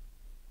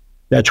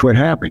 That's what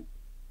happened.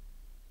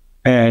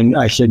 And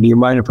I said, do you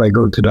mind if I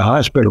go to the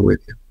hospital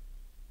with you?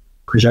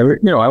 Because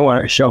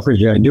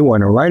selfishly, I do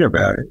want to write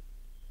about it.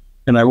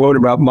 And I wrote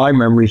about my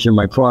memories and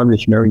my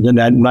father's memories, and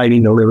that night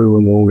in the living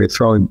room when we were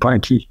throwing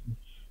punches,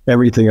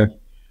 everything.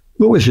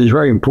 Louis is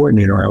very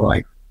important in our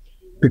life,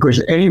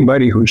 because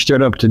anybody who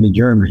stood up to the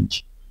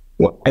Germans,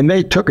 and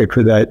they took it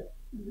for that,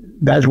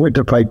 that's what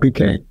the fight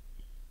became.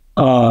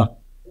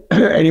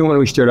 Anyone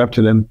who stood up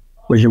to them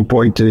was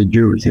important to the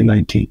Jews in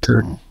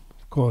 1930.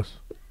 Of course.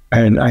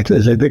 And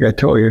as I think I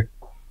told you,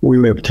 we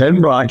lived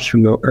 10 blocks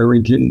from the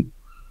Irvington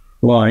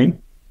line.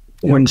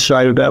 Yep. One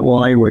side of that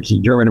line was the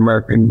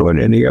German-American border,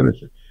 and the other.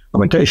 I'm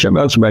going to tell you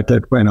something else about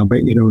that fight. I'll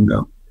bet you don't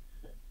know.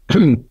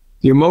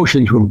 The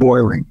emotions were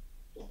boiling.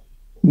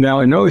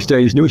 Now, in those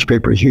days,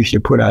 newspapers used to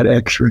put out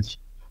extras,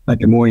 like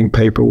the morning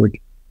paper would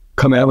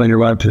come out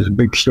later on to the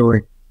big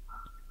story.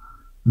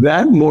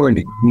 That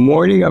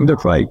morning of the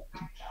fight,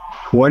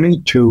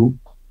 22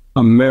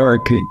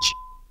 Americans,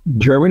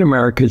 German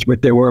Americans,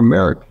 but they were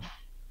Americans,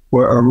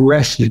 were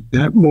arrested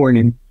that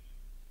morning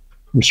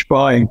for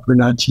spying for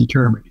Nazi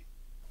Germany.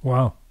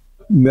 Wow.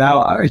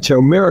 Now, it's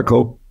a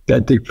miracle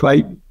that the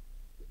fight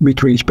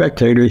between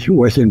spectators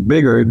wasn't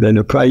bigger than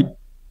the fight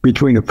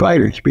between the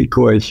fighters,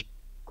 because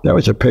that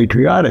was a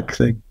patriotic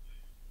thing.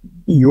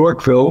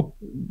 Yorkville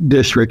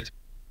district,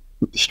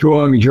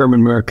 strong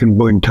German-American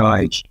Bund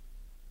ties.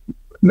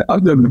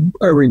 The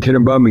Irvington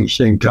and Birmingham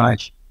same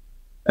ties.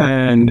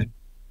 And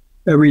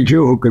every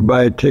Jew who could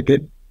buy a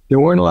ticket, there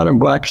weren't a lot of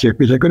blacks there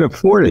because they couldn't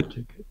afford a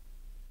ticket.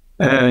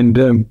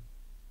 And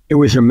it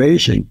was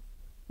amazing.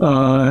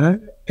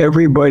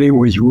 Everybody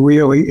was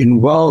really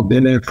involved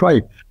in that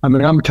fight. I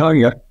mean, I'm telling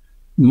you,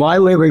 my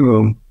living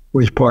room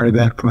was part of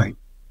that fight.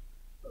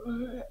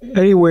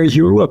 Anywhere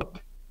you looked,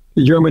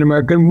 the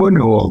German-American Bund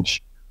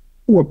halls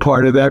were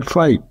part of that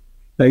fight.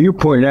 Now, you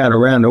point out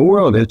around the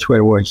world, that's what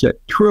it was. That's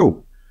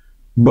true.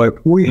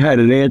 But we had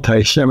an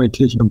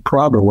anti-Semitism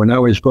problem when I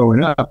was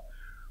growing up.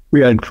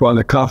 We had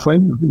Father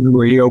Coughlin, the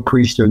radio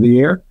priest of the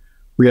year.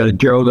 We had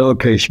Gerald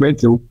L.K.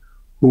 Smith, who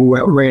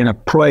ran a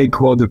play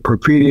called The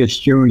Perfidious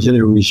Jews in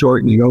a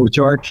Resort in the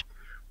Ozarks.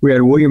 We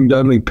had William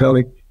Dudley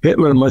Pelly.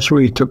 Hitler and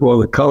Mussolini took all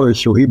the colors,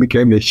 so he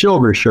became the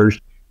silver shirt,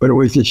 but it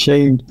was the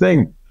same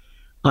thing.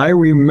 I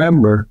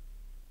remember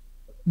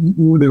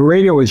the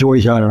radio was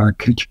always on in our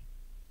kitchen.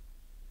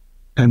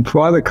 And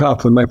Father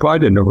Coughlin, my father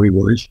didn't know who he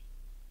was.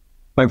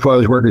 My father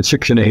was working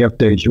 6.5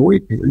 days a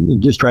week,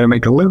 just trying to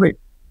make a living.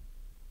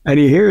 And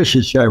he hears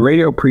this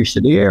radio priest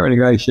in the air, and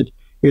the guy said,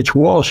 "It's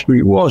Wall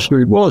Street, Wall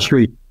Street, Wall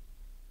Street."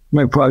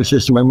 My father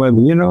says to my mother,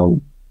 "You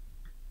know,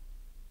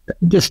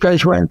 this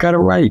guy's got it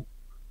right.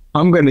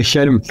 I'm going to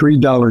send him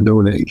 $3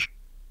 donation."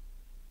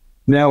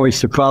 Now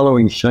it's the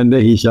following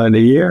Sunday, he's on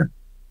the air.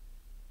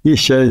 He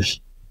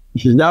says,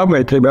 "Now I'm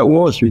going to tell you about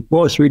Wall Street.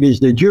 Wall Street is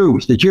the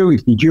Jews, the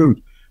Jews, the Jews."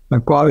 My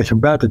father's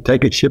about to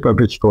take a sip of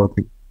his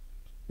coffee.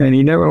 And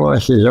he never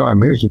lost his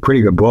arm. He was a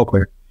pretty good ball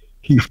player.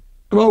 He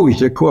throws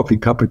the coffee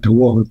cup at the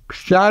wall and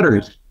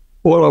shatters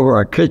all over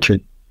our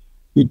kitchen.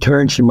 He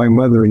turns to my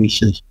mother and he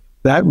says,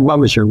 "That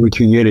mummiser,"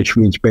 which in Yiddish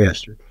means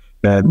bastard,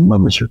 that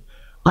mummiser,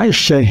 "I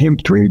sent him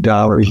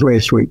 $3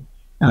 last week."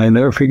 And I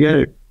never forget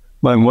it.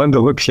 My mother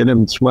looks at him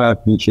and smiles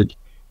and he said,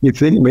 "You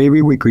think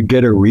maybe we could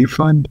get a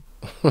refund?"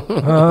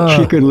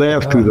 She could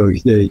laugh through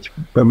those days.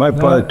 But my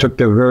father took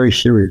that very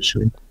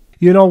seriously.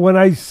 You know, when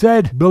I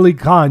said Billy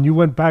Conn, you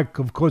went back,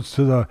 of course,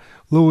 to the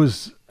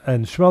Lewis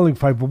and Schmeling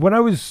fight. But when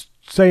I was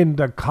saying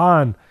the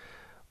Conn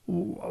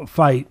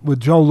fight with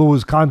Joe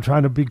Louis, Conn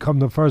trying to become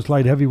the first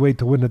light heavyweight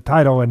to win the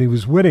title, and he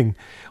was winning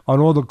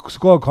on all the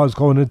scorecards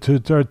going into the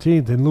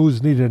 13th, and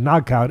Louis needed a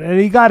knockout. And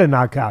he got a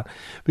knockout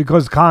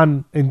because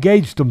Conn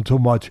engaged him too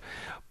much.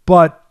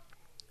 But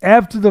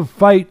after the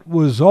fight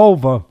was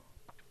over,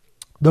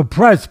 the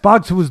press,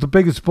 boxing was the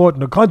biggest sport in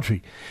the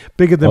country,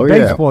 bigger than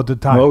baseball at the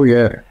time. Oh,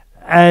 yeah.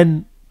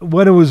 And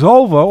when it was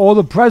over, all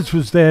the press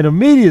was there, and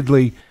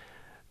immediately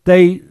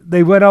they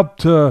went up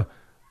to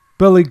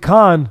Billy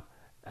Conn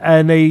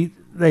and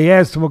they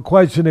asked him a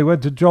question. They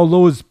went to Joe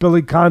Louis.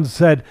 Billy Conn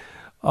said,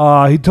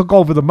 he took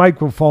over the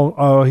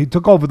microphone, he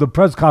took over the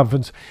press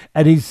conference,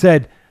 and he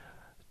said,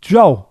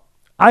 "Joe,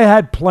 I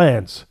had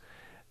plans.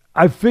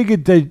 I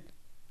figured that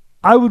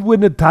I would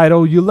win the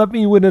title, you let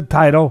me win the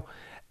title,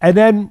 and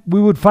then we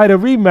would fight a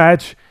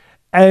rematch,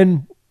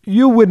 and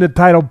you win the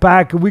title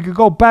back, and we could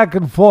go back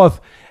and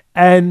forth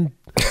and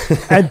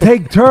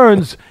take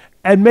turns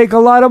and make a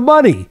lot of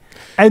money."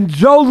 And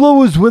Joe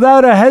Louis,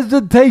 without a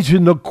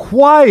hesitation, the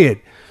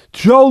quiet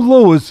Joe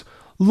Louis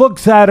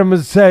looks at him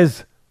and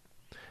says,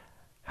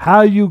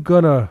 "How you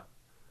gonna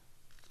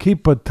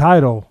keep a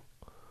title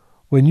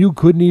when you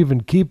couldn't even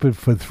keep it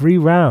for 3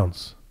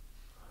 rounds,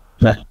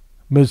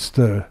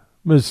 Mr.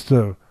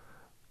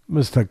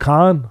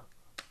 Conn?"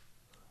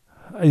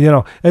 You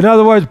know, in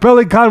other words,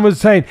 Billy Conn was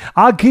saying,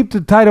 "I'll keep the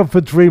title for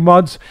 3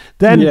 months,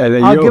 then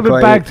I'll give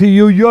it back to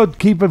you. You'll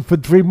keep it for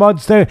 3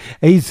 months." There,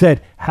 and he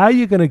said, "How are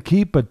you going to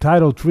keep a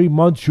title 3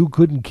 months? You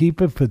couldn't keep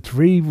it for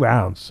 3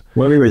 rounds."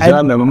 Well, he was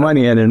on the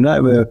money,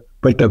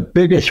 but the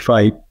biggest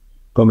fight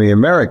from the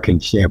American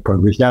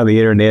standpoint was now the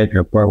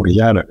international part was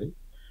out of it.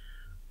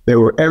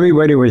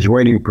 Everybody was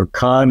waiting for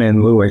Conn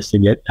and Lewis to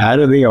get out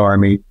of the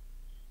Army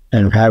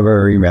and have a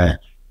rematch.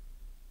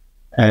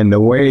 And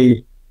the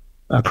way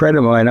a friend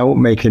of mine, I won't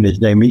mention his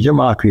name, he's a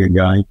Mafia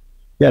guy.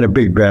 He had a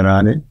big bet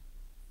on it.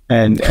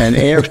 And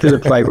after the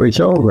fight was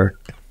over,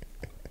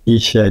 he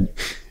said,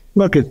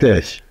 "Look at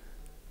this.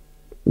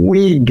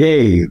 We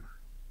gave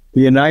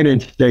the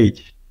United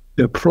States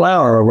the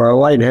flower of our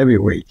light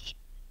heavyweights,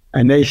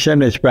 and they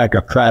sent us back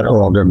a fat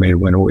alderman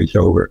when it was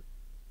over,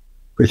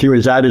 because he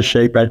was out of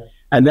shape."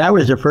 And that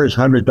was the first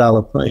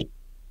 $100 fight.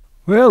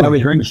 Really? That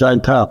was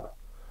ringside top.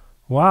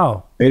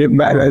 Wow. They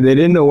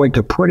didn't know what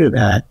to put it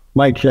at.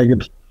 Mike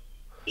Jacobs.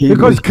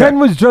 Because Ken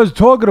was just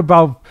talking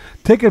about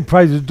ticket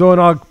prices during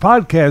our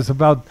podcast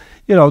about,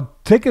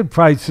 ticket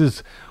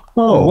prices,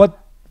 what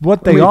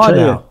they are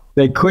now.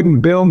 they couldn't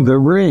build the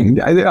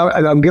ring.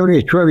 I'm giving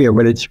you trivia,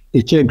 but it's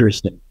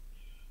interesting.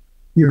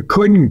 You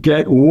couldn't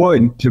get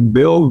wood to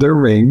build the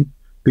ring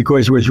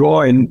because it was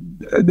all in,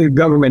 the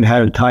government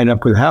had it tied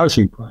up with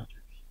housing projects.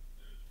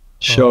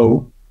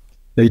 So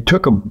they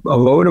took a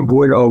load of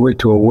wood over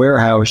to a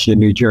warehouse in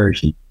New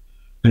Jersey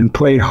and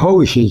played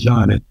hoses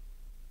on it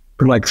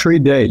for like 3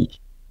 days.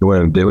 You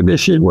want to do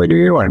this? What do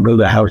you want to build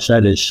a house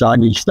out of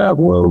soggy stuff?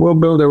 We'll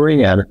build a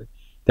ring out of it.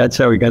 That's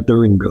how we got the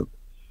ring built.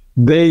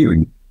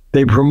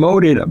 They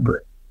promoted,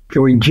 they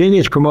were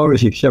ingenious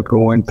promoters except for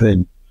one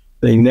thing.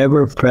 They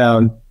never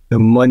found the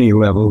money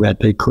level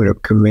that they could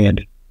have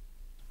commanded.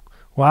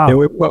 Wow.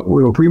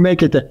 If we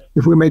make it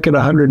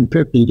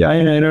 150,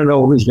 I don't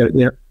know who's going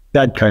to,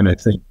 that kind of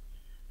thing.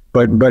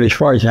 But as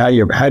far as how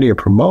do you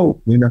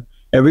promote,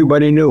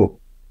 everybody knew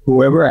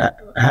whoever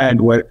had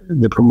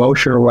the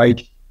promotional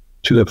rights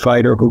to the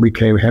fighter who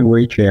became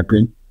heavyweight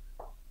champion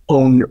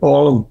owned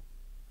all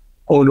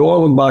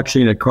of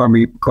boxing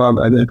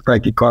that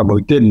Frankie Carbo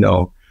didn't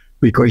know,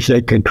 because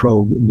they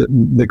controlled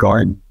the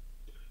garden.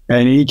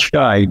 And each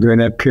guy during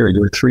that period,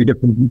 there were 3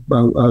 different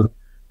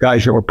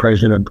guys that were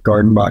president of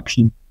garden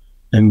boxing,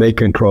 and they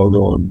controlled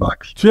all of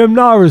boxing. Jim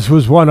Norris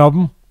was one of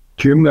them.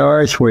 Jim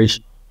Norris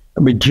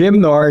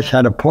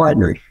had a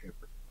partnership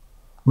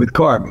with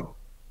Carbo.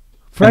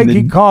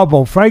 Frankie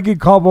Carbo,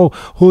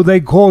 who they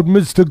called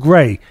Mr.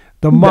 Gray,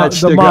 the mob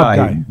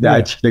guy.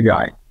 That's the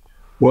guy.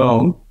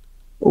 Well,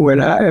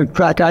 in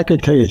fact, I can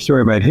tell you a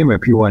story about him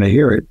if you want to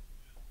hear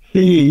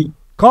it.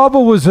 Carbo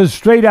was a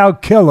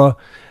straight-out killer,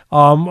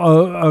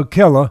 a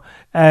killer,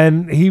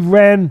 and he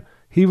ran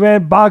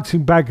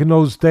boxing back in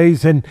those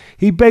days, and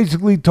he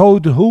basically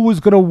told who was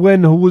going to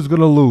win, who was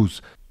going to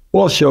lose.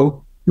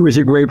 Also, he was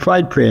a great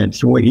fight fan,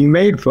 so when he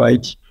made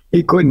fights,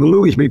 he couldn't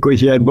lose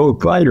because he had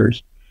both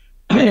fighters.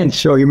 And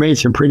so he made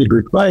some pretty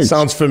good fights.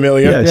 Sounds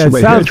familiar. Yeah, it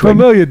sounds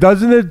familiar,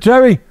 doesn't it,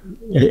 Jerry?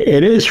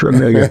 It is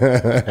familiar.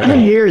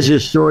 And here's a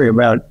story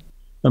about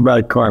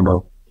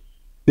Carbo.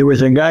 There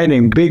was a guy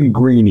named Big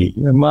Greenie,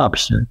 a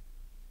mobster,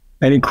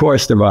 and he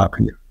crossed the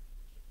Mafia.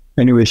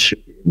 And he was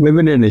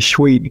living in a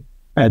suite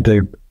at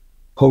the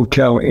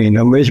hotel in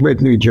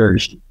Elizabeth, New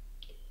Jersey.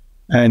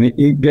 And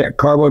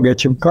Carbo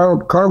gets him.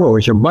 Carbo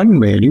was a button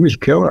man. He was a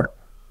killer.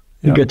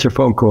 He gets a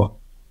phone call.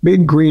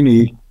 Big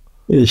Greenie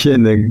is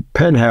in the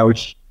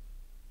penthouse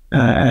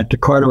at the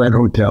Carteret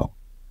Hotel.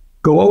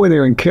 Go over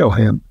there and kill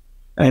him.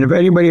 And if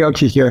anybody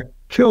else is there,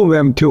 kill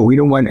them too. We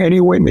don't want any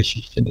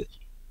witnesses to this.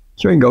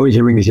 So he goes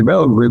and rings the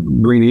bell,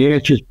 Greenie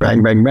answers,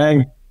 bang, bang,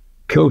 bang,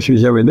 kills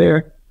who's ever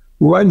there,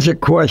 runs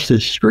across the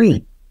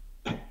street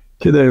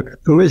to the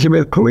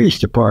Elizabeth Police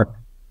Department,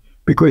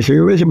 because the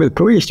Elizabeth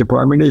Police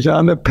Department is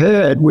on the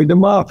pad with the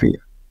Mafia.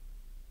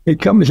 He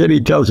comes in, he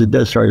tells the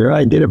desk sergeant,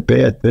 I did a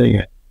bad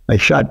thing. I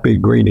shot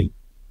Big Greenie.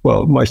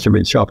 Well, it must have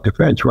been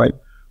self-defense, right?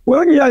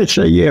 Well, yeah, I'd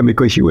say yeah,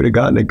 because he would have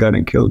gotten a gun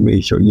and killed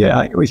me. So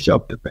yeah, it was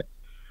self-defense.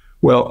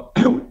 Well,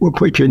 we'll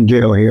put you in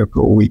jail here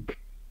for a week.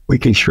 We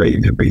can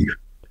straighten the beef.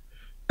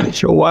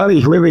 So while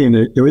he's living in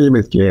the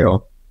Elizabeth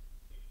jail,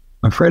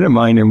 a friend of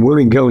mine named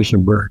Willie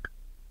Izenberg,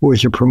 who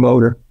was a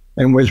promoter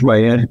and was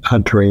my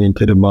entree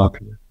into the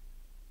Mafia,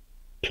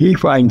 he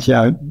finds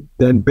out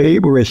that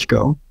Babe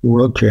Risco,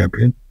 world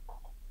champion,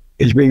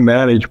 is being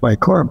managed by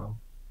Carbo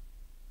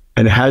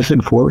and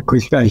hasn't for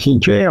because he's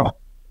in jail.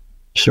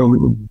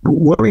 So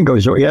Willie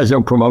goes, he has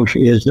no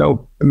promotion, he has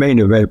no main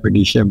event for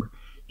December.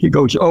 He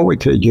goes over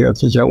to the jail and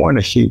says, I want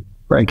to see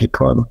Frankie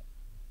Carbo.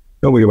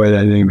 Nobody by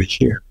that name is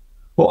here.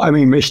 Well, I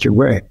mean, Mr.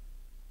 Gray.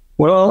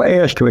 Well,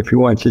 I'll ask him if he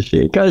wants to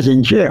see it. Guy's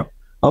in jail.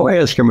 I'll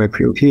ask him if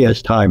he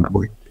has time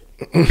for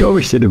it.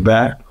 Goes to the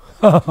back,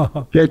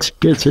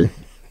 gets it,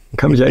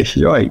 comes out and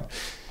says, all right,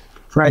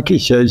 Frankie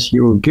says he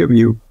will give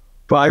you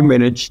 5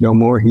 minutes, no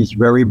more. He's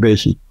very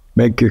busy.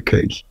 Make your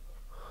case.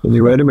 And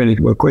he wait a minute.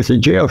 Well, of course, the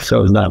jail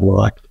cell is not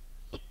locked.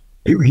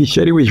 He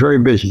said he was very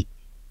busy.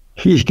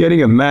 He's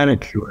getting a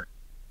manicure.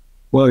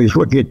 Well, he's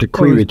looking at the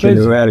cleavage in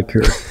the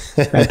manicure.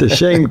 At the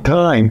same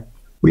time,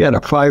 we had a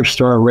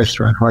 5-star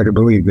restaurant, hard to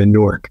believe, in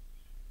Newark,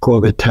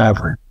 called the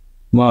Tavern.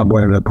 Mob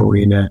wound up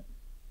owning that.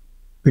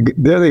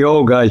 They're the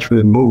old guys from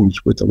the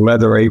movies with the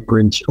leather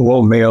aprons,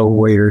 all male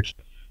waiters.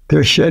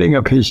 They're setting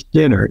up his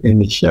dinner in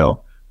the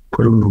cell.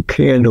 Put a little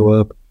candle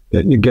up,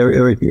 that you get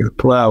everything,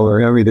 flour,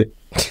 everything.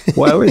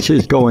 While this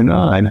is going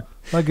on,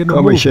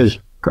 Carbo says,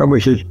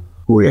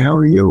 who the hell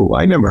are you?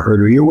 I never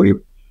heard of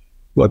you.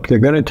 Look, you're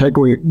going to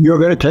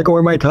take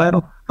away my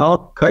title? I'll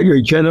cut your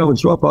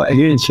genitals off. He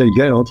didn't say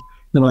genitals.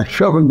 Then I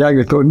shove him down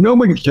your throat.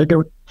 Nobody's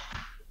taking it.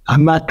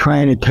 I'm not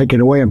trying to take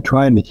it away. I'm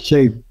trying to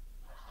save.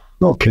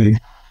 Okay.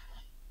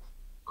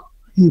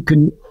 He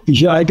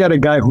said, I got a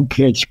guy who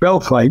can't spell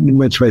fight, and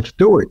let's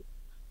do it.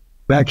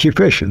 Max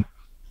Schmeling.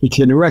 It's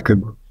in the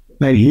record book.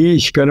 And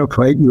he's going to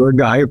fight your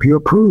guy if you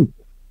approve.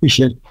 He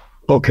said,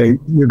 okay,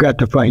 you got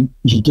to fight.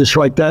 He said, just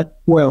like that?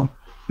 Well,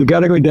 you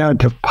got to go down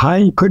to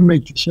couldn't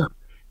make this up,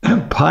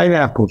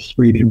 Pineapple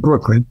Street in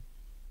Brooklyn,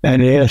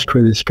 and ask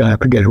for this guy, I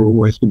forget who it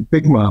was, the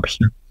big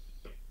mobster,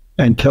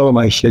 and tell him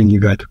I said you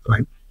got to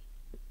fight.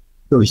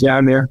 Goes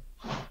down there,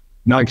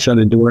 knocks on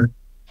the door.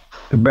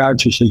 The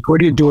bouncer says,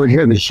 "What are you doing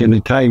here?" This is an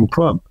Italian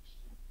club.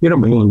 "You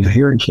don't belong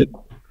here." And said,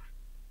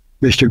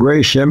 "Mr.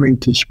 Gray sent me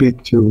to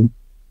speak to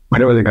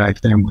whatever the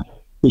guy's name was."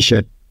 He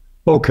said,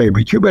 "Okay,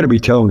 but you better be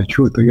telling the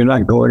truth or you're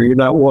not going, or you're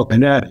not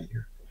walking out of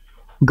here."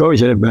 He goes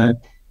to the back.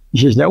 He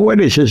says, "Now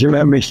what is this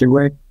about, Mr.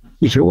 Gray?"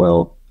 He said,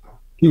 "Well,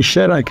 he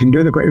said I can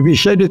do the fight. If he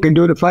said you can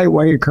do the fight,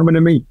 why are you coming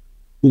to me?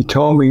 He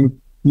told me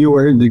you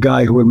were the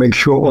guy who would make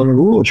sure all the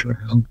rules were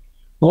held."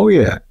 "Oh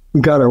yeah,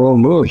 we got our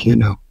own rules, you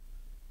know."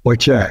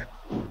 "What's that?"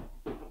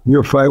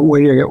 "Your fight,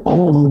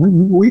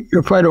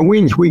 your fighter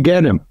wins, we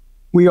get him.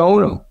 We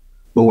own him.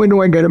 But when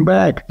do I get him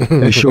back?"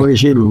 "As soon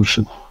as he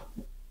loses."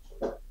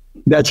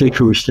 That's a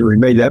true story.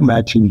 Made that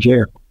match in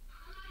jail.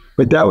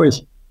 But that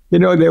was,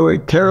 there were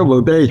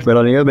terrible days, but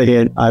on the other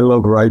hand, I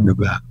love writing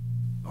about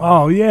it.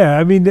 Oh, yeah.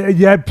 I mean,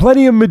 you had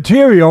plenty of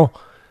material.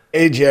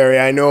 Hey, Jerry,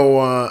 I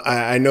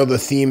know the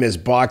theme is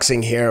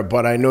boxing here,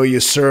 but I know you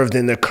served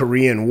in the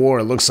Korean War.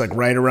 It looks like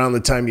right around the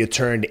time you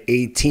turned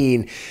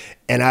 18.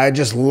 And I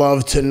just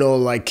love to know,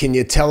 like, can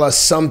you tell us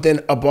something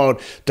about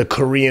the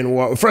Korean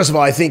War? First of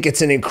all, I think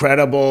it's an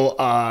incredible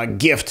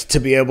gift to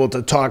be able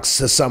to talk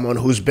to someone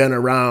who's been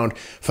around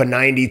for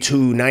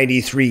 92,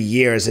 93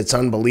 years. It's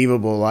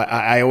unbelievable.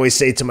 I always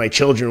say to my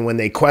children when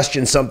they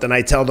question something,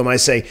 I tell them, I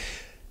say,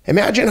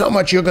 imagine how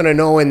much you're going to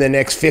know in the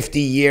next 50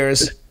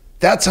 years.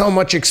 That's how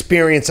much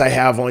experience I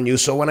have on you.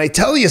 So when I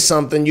tell you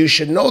something, you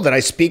should know that I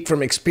speak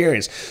from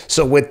experience.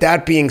 So with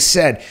that being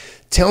said,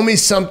 tell me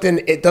something.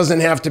 It doesn't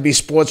have to be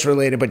sports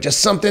related, but just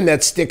something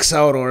that sticks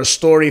out, or a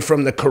story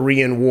from the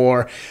Korean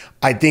War.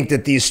 I think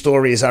that these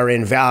stories are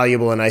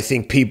invaluable, and I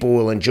think people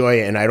will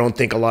enjoy it. And I don't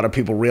think a lot of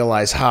people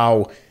realize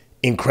how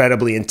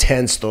incredibly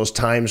intense those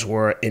times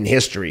were in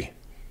history.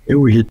 It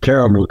was a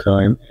terrible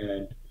time.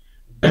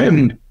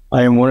 And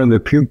I am one of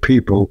the few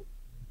people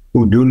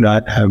who do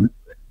not have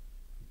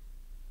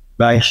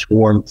nice,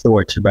 warm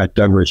thoughts about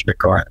Douglas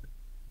MacArthur,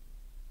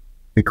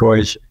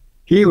 because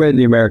he led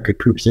the American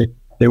troops.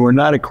 They were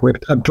not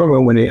equipped. I'm talking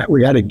about when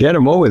we had to get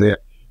them over there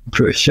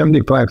for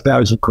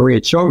 75,000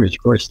 Korean soldiers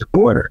across the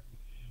border.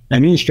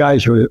 And these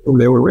guys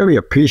they were really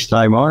a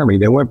peacetime army.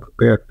 They weren't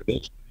prepared for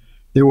this.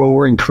 They were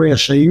wearing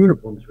Class A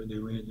uniforms when they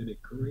landed in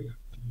Korea.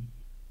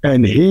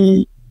 And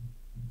he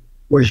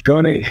was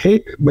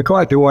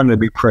MacArthur wanted to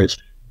be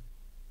president.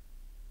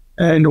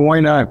 And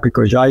why not?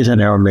 Because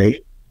Eisenhower made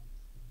it.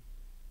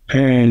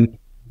 And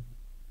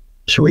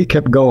so he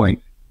kept going.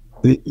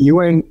 The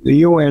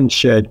UN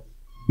said,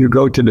 you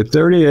go to the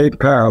 38th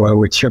parallel,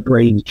 which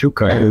separated the two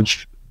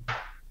countries,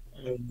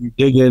 and you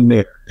dig in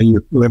there and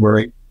you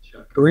liberate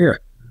South Korea.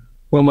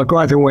 Well,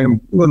 MacArthur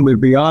went a little bit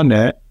beyond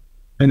that,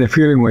 and the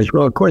feeling was,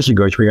 well, of course he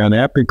goes beyond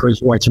that because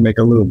he wants to make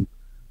a little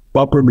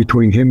buffer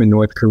between him and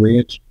North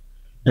Koreans.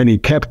 And he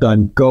kept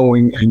on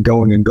going and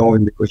going and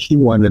going because he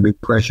wanted to be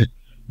president.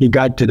 He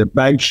got to the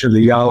banks of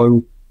the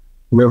Yalu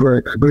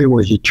River, I believe it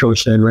was the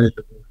Chosin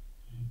River,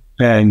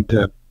 and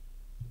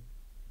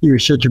he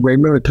was such a great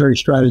military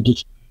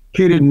strategist.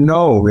 He didn't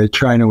know that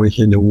China was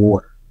in the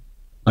war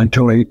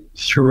until they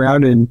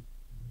surrounded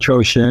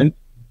Chosin,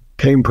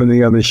 came from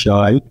the other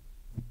side,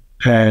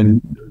 and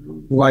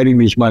fighting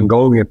these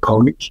Mongolian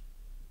ponies,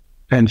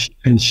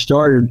 and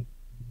started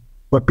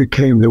what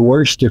became the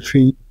worst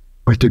defeat,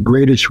 but the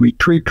greatest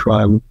retreat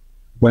trial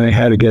when they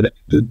had to get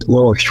the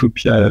lowest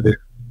troops out of there.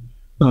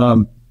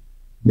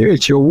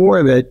 It's a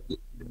war that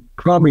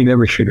probably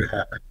never should have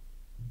happened.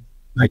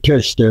 I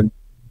just, the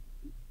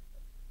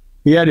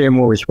other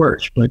war was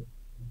worse, but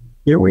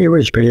it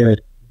was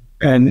bad.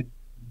 And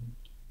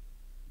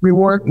we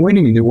weren't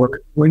winning the war.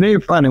 When they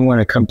finally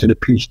want to come to the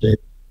peace day,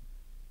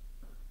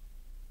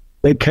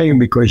 they came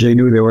because they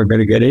knew they were going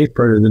to get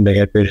further than they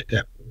had been at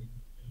that point.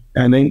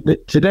 And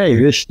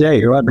this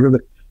day,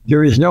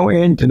 there is no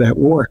end to that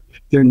war.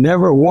 There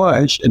never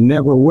was and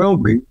never will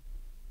be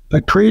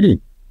a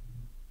treaty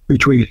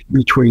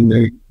between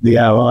the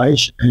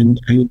Allies and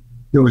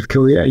North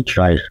Korea and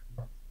China.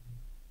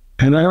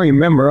 And I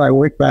remember I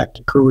went back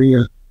to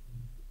Korea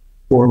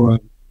for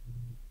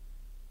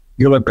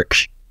the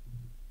Olympics.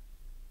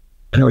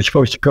 And I was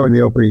supposed to go in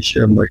the opening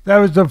ceremony. That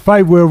was the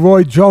fight where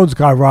Roy Jones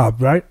got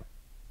robbed, right?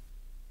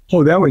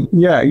 Oh, that was,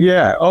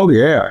 yeah. Oh,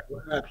 yeah.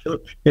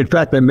 Absolutely. In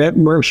fact, I met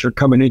Mercer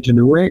coming into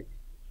the ring.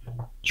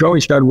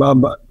 Jones got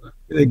robbed,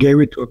 they gave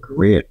it to a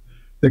Korean.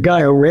 The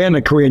guy who ran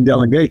the Korean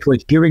delegation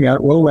was giving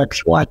out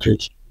Rolex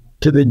watches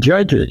to the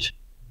judges.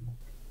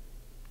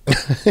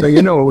 So,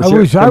 it was I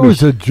wish I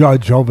was a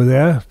judge over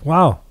there.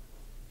 Wow.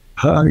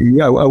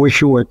 Yeah, I wish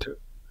you were too.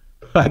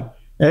 But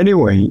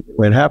anyway,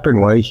 what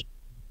happened was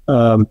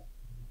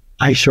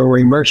I saw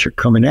Ray Mercer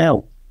coming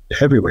out,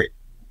 heavyweight.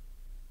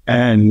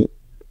 And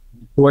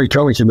Roy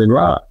Jones had been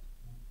robbed.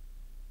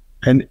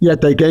 And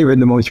yet they gave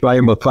him the most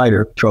valuable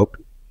fighter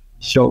trophy.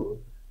 So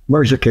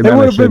Mercer came out. They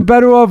would have been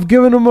better off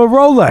giving him a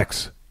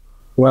Rolex.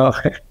 Well,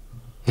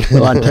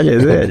 I'll tell you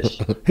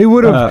this. He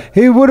would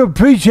have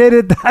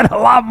appreciated that a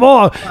lot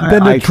more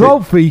than the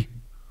trophy.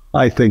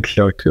 I think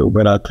so too.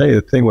 But I'll tell you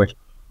the thing was,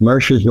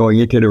 Mercer's going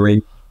into the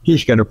ring.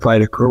 He's going to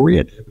fight a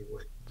Korean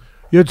heavyweight.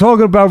 You're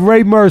talking about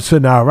Ray Mercer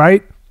now,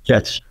 right?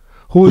 Yes.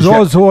 who is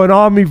also an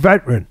Army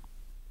veteran.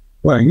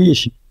 Well,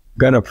 he's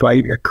going to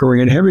fight a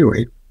Korean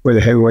heavyweight for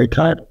the heavyweight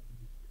title.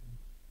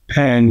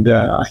 And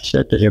I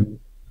said to him,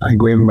 I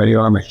gave him my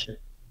arm, I said,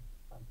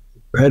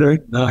 better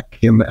knock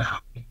him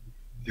out.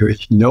 There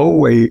is no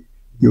way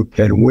you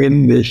can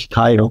win this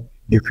title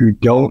if you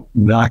don't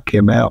knock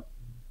him out.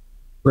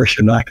 First,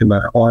 you knock him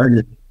out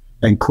hard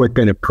and quick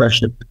and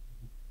impressive.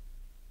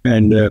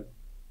 And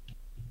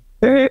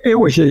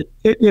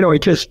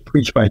it just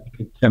preached my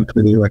contempt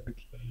for the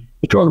Olympics.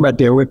 You talk about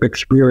the Olympic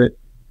spirit.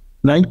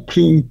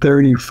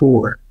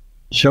 1934,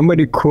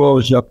 somebody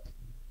crawls up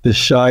the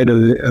side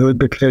of the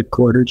Olympic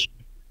headquarters,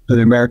 of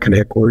the American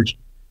headquarters,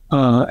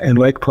 in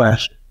Lake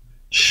Placid,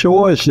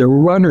 saws the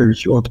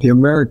runners of the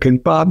American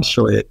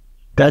bobsled.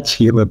 That's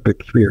the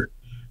Olympic spirit.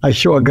 I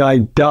saw a guy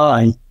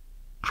die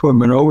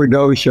from an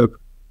overdose of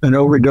a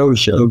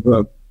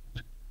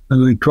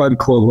drug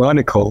called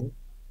Ronicol,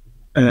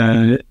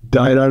 and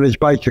died on his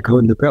bicycle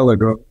in the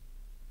velodrome,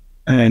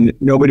 and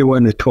nobody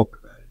wanted to talk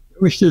about it.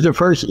 Which is the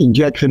first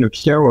injection of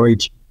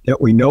steroids that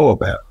we know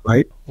about,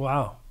 right?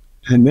 Wow.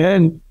 And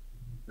then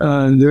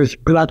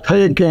but I'll tell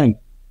you again,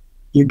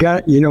 you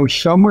got,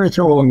 somewhere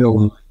along the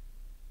line,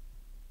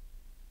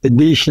 the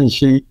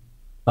decency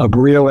of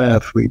real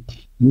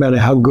athletes, no matter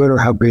how good or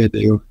how bad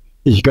they are,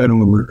 is going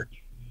to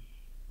emerge.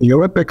 The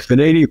Olympics in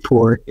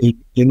 '84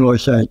 in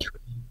Los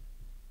Angeles,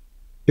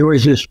 there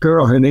was this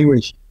girl, her name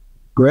was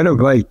Greta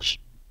Weitz.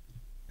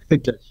 I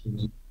think that's her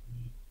name.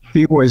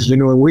 She was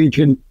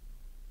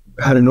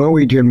had a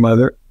Norwegian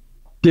mother,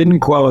 didn't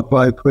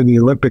qualify for the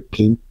Olympic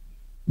team,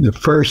 the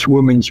first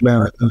women's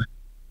marathon.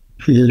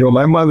 She said, well,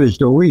 my mother's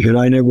Norwegian,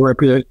 I never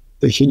represent.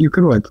 They said, you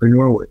can run for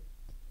Norway.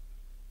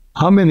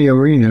 I'm in the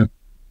arena,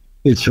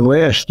 it's the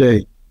last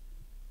day.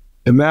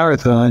 The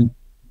marathon,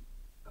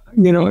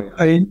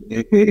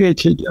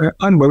 it's an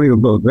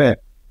unbelievable event.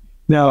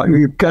 Now,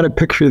 you've got to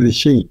picture the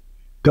scene.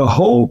 The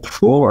whole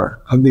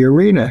floor of the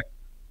arena,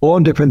 all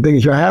different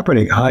things are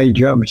happening. High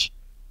jumps,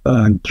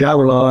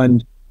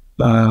 javelin,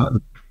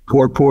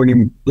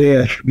 440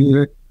 dash,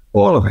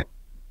 all of it.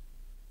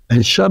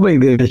 And suddenly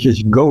there's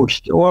this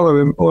ghost, all of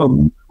them,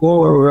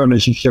 all around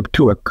us except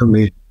two have come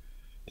in.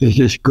 There's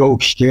this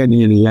ghost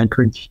standing in the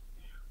entrance,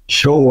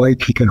 so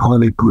white he can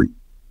hardly breathe.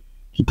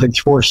 He takes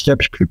 4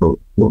 steps, people,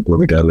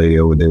 look at that lady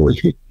over there.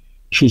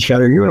 She's got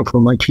her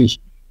uniform like she's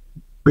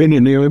been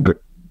in the Olympic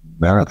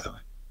marathon.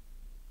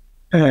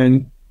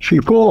 And she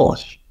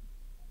falls.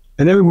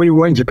 And everybody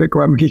runs to pick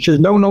her up, and she says,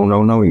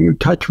 no, you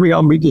touch me,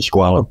 I'll be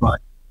disqualified.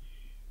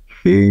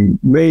 She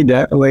made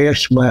that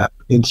last lap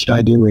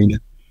inside the arena.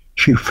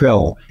 She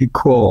fell, she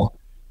crawled,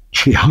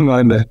 she hung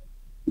on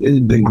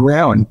the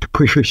ground to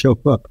push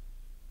herself up.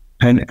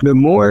 And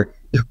the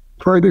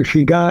further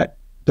she got,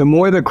 the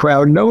more the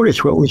crowd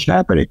noticed what was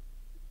happening.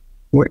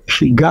 When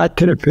she got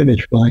to the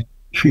finish line,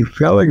 she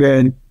fell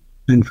again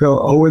and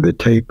fell over the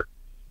tape.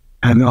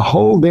 And the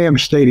whole damn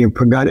stadium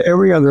forgot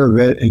every other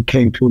event and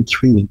came to its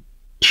feet and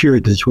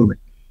cheered this woman.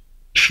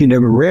 She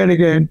never ran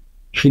again.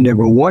 She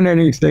never won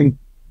anything,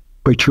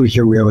 but she was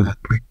a real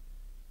athlete.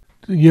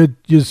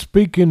 You're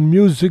speaking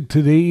music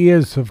to the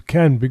ears of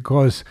Ken,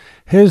 because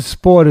his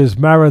sport is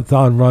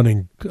marathon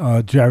running,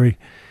 Jerry.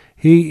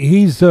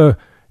 He is the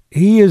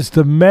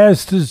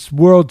Masters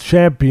World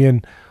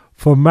Champion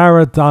for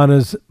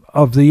marathoners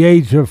of the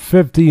age of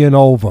 50 and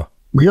over.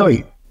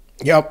 Really?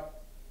 Yep.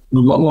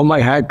 Well, my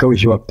hat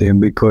goes up there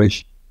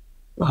because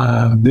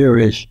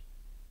there's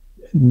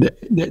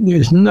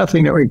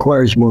nothing that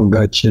requires more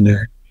guts in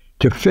there.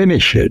 To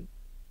finish it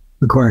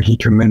requires a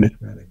tremendous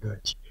amount of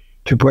guts.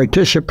 To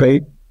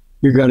participate,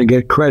 you're going to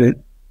get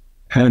credit.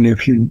 And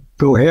if you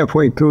go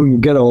halfway through, you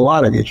should get a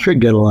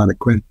lot of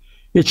credit.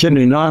 It's an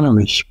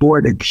anonymous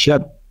sport,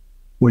 except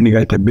when you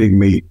got the big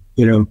meet,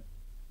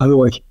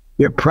 Otherwise,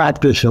 your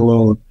practice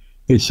alone,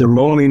 it's the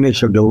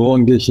loneliness of the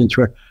long distance.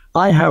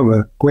 I have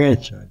a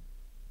grandson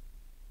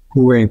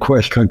who ran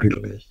cross country the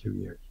last 2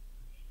 years.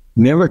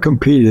 Never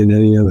competed in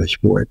any other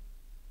sport.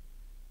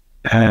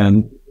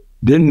 And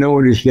didn't know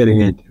what he was getting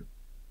into.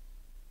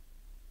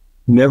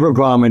 Never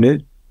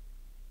vomited.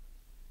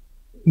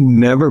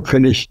 Never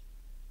finished.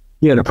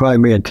 He had a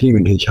 5-man team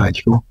in his high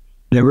school.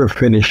 Never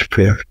finished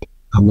 5th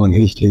among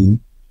his team.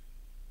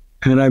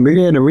 And I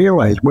began to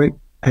realize,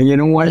 and you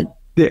know what?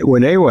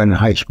 When they were in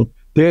high school,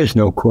 there's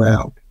no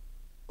crowd.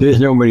 There's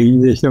no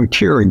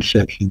cheering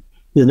section.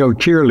 There's no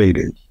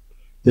cheerleaders.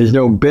 There's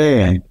no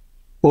band.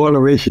 All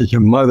there is a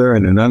mother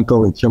and an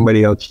uncle and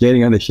somebody else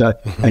standing on the side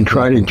and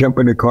trying to jump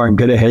in the car and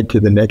get ahead to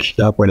the next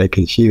stop where they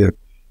can see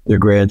their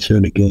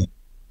grandson again.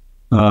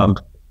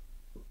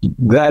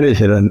 That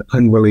is an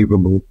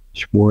unbelievable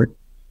sport.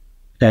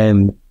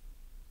 And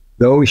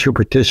those who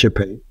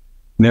participate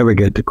never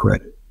get the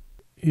credit.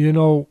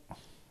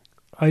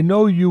 I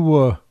know you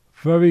were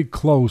very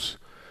close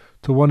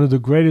to one of the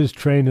greatest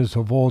trainers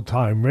of all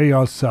time, Ray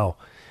Arcel.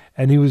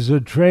 And he was a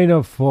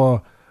trainer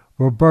for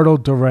Roberto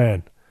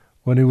Duran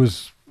when he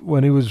was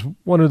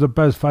one of the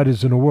best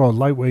fighters in the world,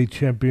 lightweight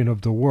champion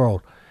of the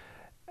world.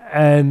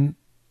 And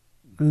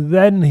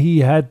then he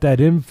had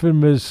that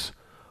infamous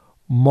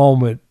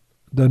moment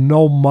the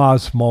no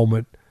mas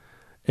moment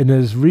in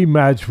his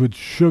rematch with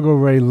Sugar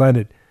Ray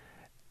Leonard.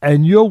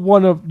 And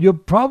you're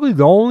probably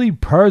the only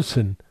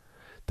person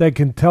that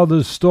can tell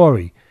this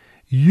story.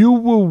 You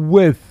were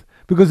with,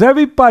 because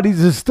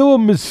there's still a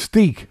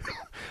mystique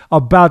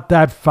about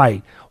that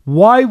fight.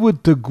 Why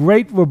would the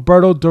great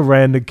Roberto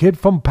Duran, the kid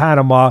from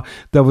Panama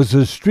that was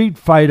a street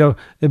fighter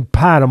in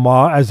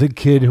Panama as a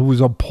kid, who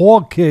was a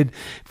poor kid,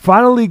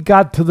 finally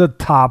got to the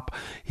top.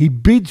 He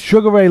beat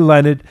Sugar Ray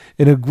Leonard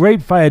in a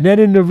great fight. And then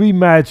in the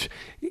rematch,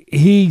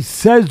 he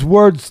says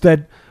words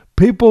that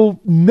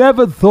people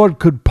never thought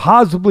could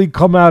possibly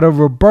come out of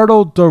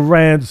Roberto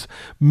Duran's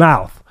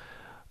mouth.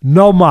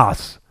 No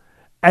mas.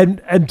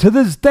 And to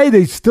this day,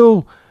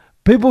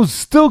 people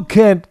still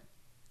can't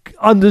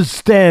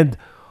understand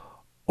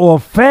or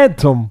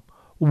phantom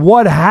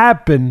what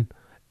happened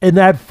in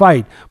that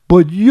fight.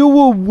 But you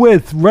were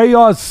with Ray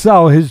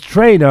Arcel, his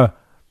trainer,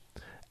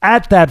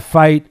 at that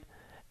fight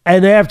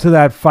and after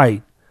that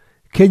fight.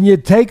 Can you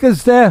take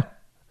us there?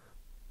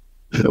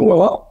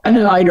 Well,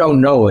 I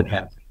don't know what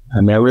happened.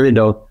 I mean, I really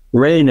don't.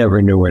 Ray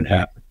never knew what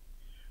happened.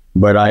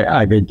 But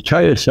I can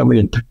tell you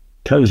something that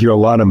tells you a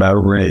lot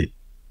about Ray.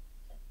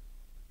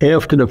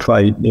 After the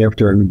fight,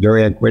 after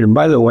Duran quit, and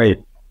by the way,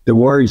 the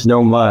words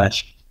no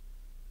mas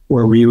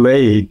were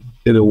relayed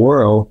to the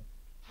world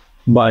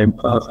by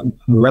a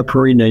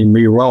referee named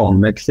Miron,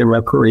 Mexican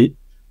referee.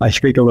 I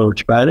speak a little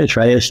Spanish.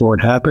 I asked him what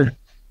happened,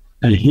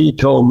 and he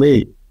told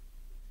me,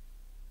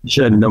 he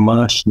said, no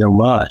mas, no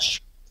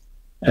mas.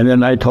 And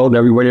then I told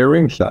everybody at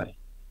ringside.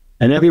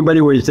 And everybody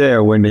was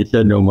there when they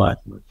said no mas.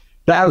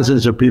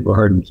 Thousands of people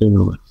heard him say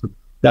no mas.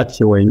 That's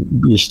the way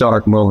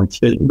historic moments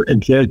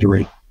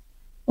exaggerate.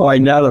 All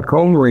right, now the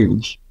phone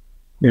rings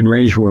in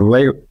Ray's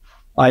world.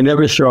 I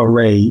never saw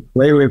Ray.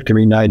 Ray lived to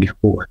be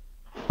 94.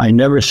 I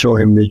never saw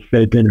him this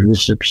shaken or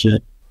this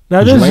upset.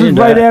 Now, this is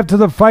right after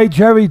the fight,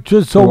 Jerry,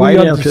 just so we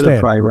understand. Right after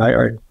the fight,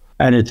 right?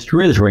 And it's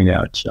drizzling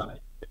outside.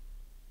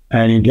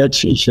 And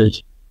he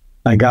says,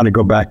 I got to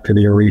go back to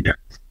the arena.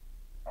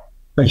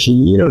 I said,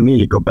 you don't need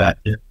to go back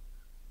there.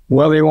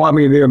 Well, they want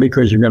me there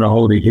because you're going to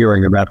hold a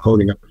hearing about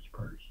holding up his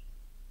purse.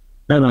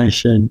 And I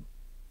said,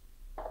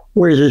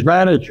 where's his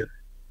manager?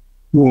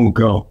 He won't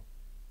go.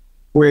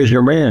 Where's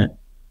your man?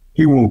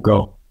 He won't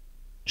go.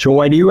 So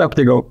why do you have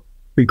to go?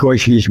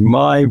 Because he's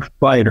my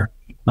fighter.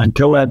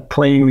 Until that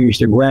plane leaves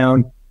the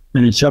ground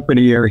and it's up in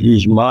the air,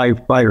 he's my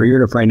fighter,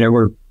 even if I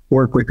never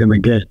work with him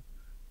again.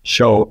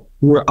 So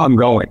I'm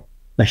going.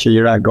 I said,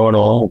 you're not going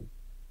home.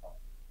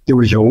 There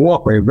was a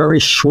walkway, a very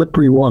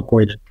slippery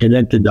walkway that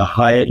connected the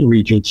Hyatt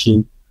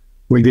Regency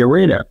with the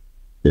arena,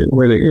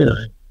 where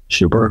the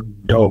super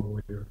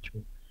dope.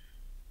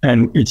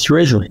 And it's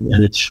drizzling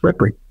and it's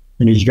slippery.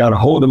 And he's got a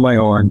hold of my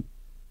arm.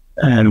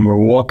 And we're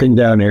walking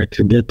down there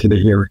to get to the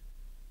hearing.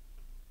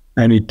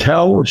 And he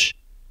tells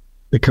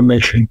the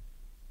commission,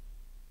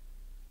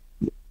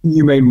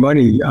 you made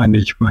money on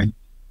this fight.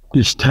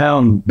 This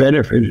town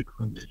benefited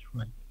from this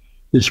fight.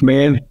 This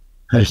man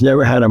has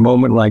never had a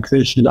moment like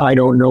this, and I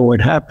don't know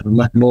what happened. I'm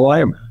not going to lie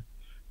about it.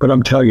 But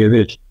I'm telling you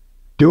this,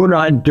 do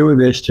not do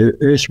this to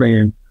this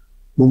man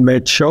who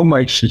meant so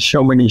much in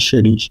so many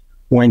cities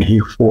when he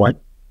fought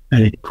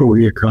and he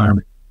improved the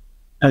economy.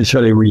 And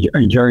so they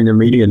adjourned the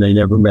meeting and they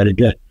never met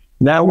again.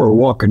 Now we're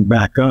walking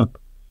back up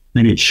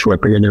and he's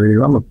slipping and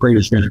everything. I'm afraid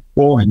he's going to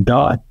fall and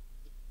die.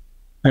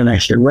 And I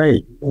said,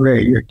 Ray,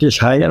 you're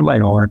just hanging on my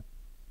arm.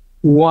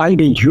 Why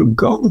did you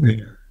go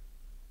there?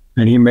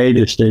 And he made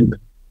a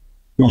statement.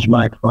 He's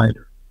my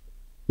fighter.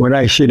 When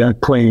I see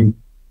that plane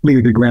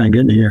leave the ground,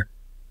 get in the air,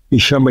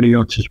 he's somebody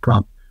else's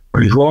problem.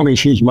 But as long as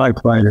he's my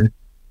fighter,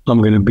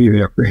 I'm going to be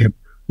there for him.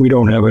 We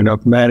don't have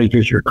enough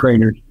managers or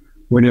trainers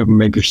would ever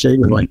make a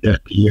statement like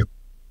that to you.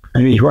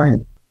 And he's right.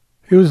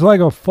 He was like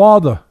a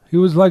father. He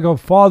was like a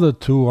father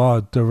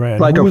to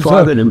Duran. He was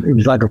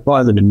like a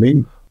father to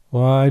me.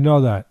 Well, I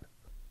know that.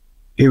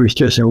 He was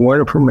just a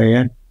wonderful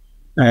man,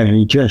 and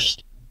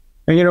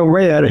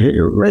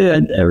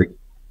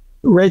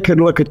Ray could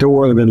look at the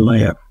world and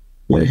laugh.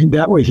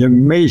 That was an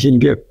amazing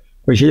gift,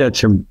 because he had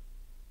some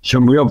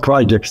real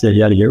projects that he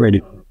had to get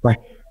ready for.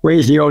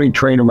 Ray's the only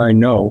trainer I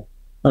know,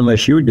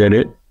 unless you did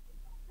it,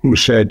 who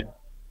said,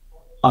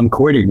 I'm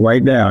quitting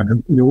right now.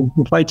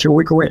 The fight's a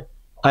week away.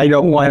 I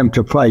don't want him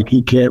to fight.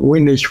 He can't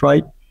win this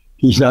fight.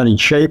 He's not in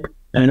shape,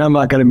 and I'm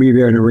not going to be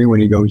there in the ring when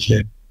he goes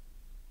in.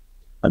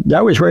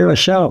 That was Ray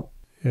Arcel.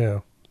 Yeah.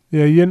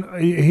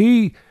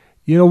 We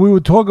were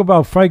talking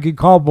about Frankie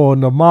Carbo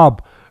and the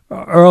mob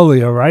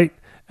earlier, right?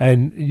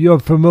 And your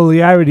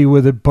familiarity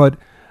with it, but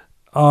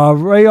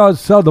Ray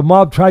Arcel, the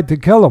mob tried to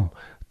kill him.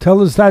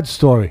 Tell us that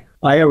story.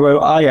 I have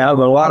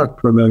a lot of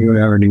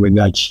familiarity with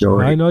that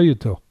story. I know you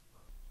do.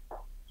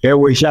 It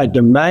was at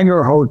the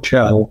Manger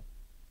Hotel,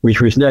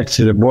 which was next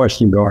to the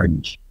Boston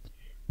Gardens.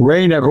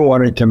 Ray never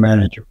wanted to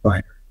manage a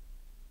fighter,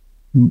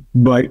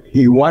 but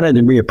he wanted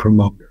to be a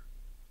promoter.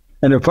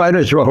 And the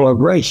fighters were all of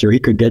Ray, so he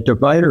could get the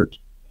fighters.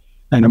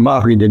 And the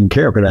Mafia didn't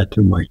care for that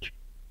too much.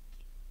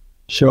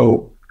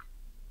 So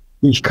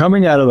he's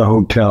coming out of the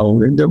hotel.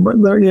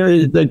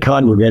 They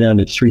congregate on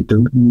the street.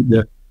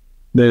 The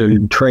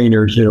the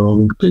trainers,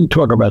 didn't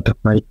talk about the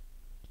fight.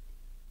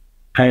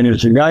 And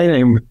there's a guy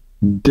named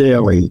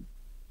Daly,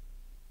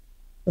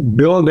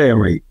 Bill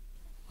Daly.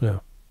 Yeah.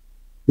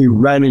 He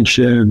ran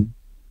into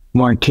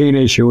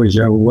Martinez, who was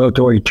a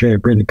welterweight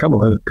champion, a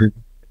couple of other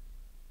people.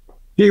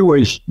 He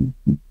was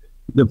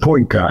the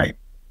point guy.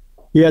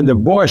 He had the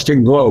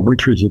Boston Globe,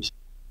 which was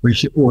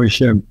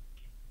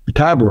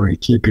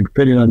tabloids. You could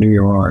fit it under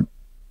your arm.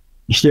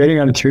 He's standing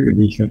on a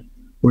tree.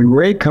 When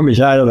Ray comes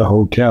out of the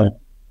hotel,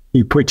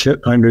 he puts it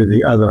under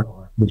the other,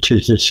 which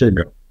is the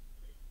signal.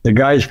 The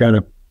guy's got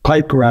a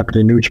pipe wrapped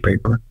in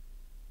newspaper,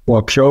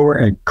 walks over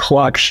and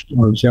clocks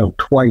himself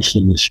twice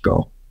in the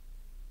skull.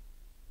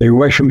 They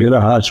rush him to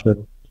the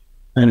hospital.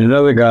 And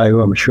another guy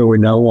who I'm sure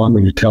would not want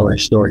me to tell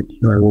his story,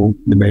 I won't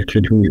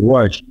mention who he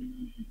was,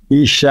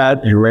 he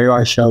sat in Ray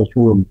Arcel's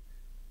room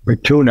for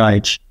 2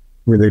 nights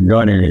with a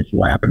gun in his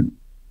lap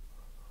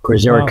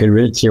because they were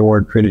convinced they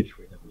weren't finished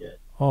with him yet.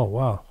 Oh,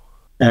 wow.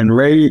 And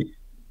Ray,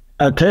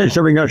 I'll tell you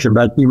something else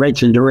about you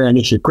mentioned Duran.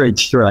 It's a great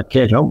story. I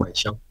can't help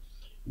myself.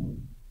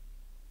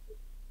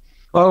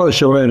 Carlos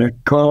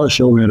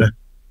Salinas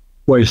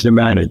was the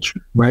manager,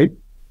 right?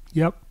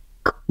 Yep.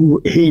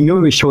 He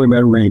knew the story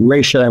about Ray.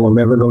 Ray said, I will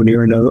never go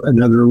near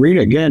another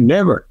arena again,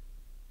 never.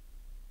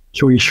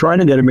 So he's trying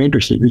to get him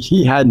interested because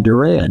he had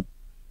Duran.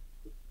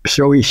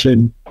 So he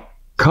said,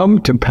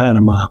 come to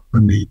Panama for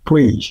me,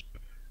 please.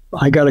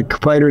 I got a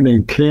fighter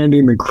named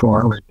Candy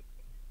McFarland.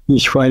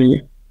 He's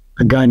fighting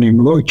a guy named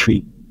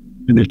Lochi,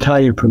 an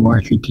Italian from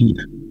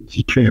Argentina.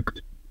 He's a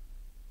champion.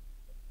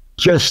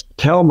 Just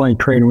tell my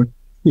trainer.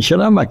 He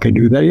said, I'm not going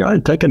to do that. You ought to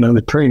take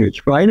another trainer's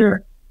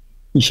fighter.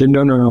 He said,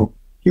 no.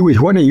 He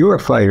was one of your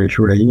fighters,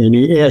 Ray, and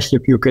he asked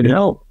if you could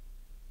help.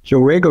 So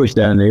Ray goes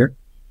down there,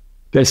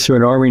 gets to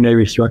an Army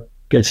Navy truck,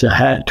 gets a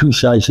hat 2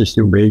 sizes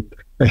too big,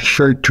 a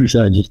shirt 2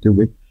 sizes too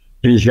big,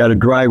 and he's got a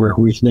driver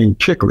who is named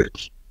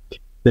Chicklets.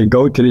 They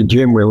go to the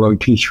gym where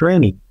Lochi's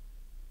training.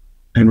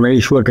 And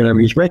Ray's looking at him,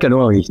 he's making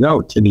all these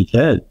notes in his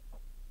head.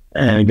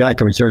 And a guy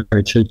comes over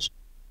and says,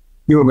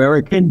 you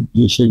American?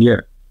 He said, yeah.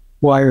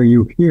 Why are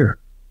you here?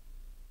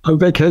 On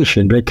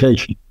vacation.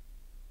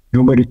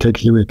 Nobody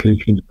takes a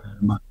vacation to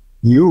Panama.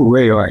 You,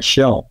 Ray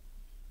Arcel.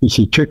 He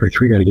said, Chicklets,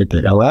 we got to get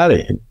the hell out of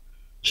here.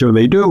 So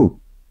they do.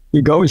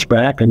 He goes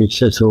back and he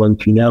says to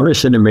Lumpy, now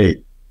listen to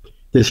me.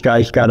 This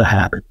guy's got a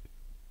habit.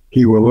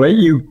 He will let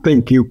you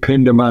think you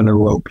pinned him on the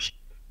ropes.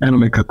 And he'll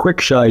make a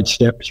quick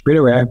sidestep, spin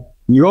around,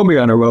 you'll be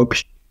on the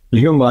ropes, and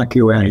he'll knock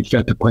you out. He's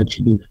got the punch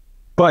you need.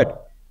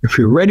 But if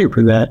you're ready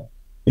for that,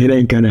 it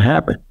ain't going to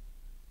happen.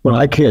 Well,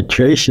 I can't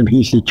chase him.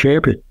 He's the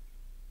champion.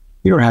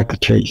 You don't have to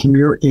chase him.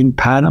 You're in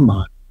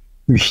Panama.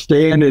 You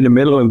stand in the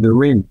middle of the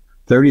ring.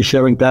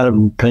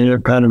 37,000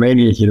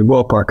 Panamanians in the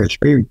ballpark are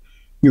screaming.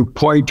 You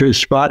point to a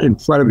spot in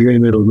front of you in the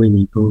middle of the ring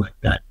and go like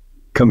that.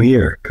 Come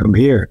here. And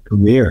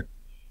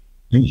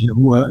he said,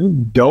 well,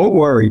 don't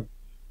worry.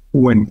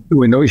 When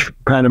those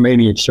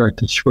Panamanians start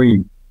to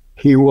scream,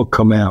 he will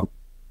come out.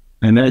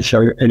 And that's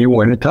how, and he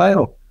won a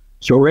title.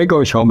 So Ray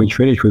goes home, he's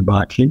finished with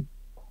boxing.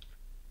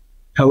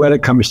 Aletta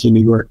comes to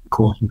New York and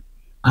calls him.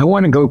 I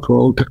want to go for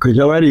old time, because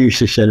Aletta used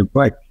to say,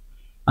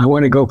 I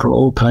want to go for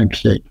old time's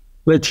sake.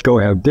 Let's go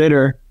have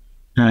dinner,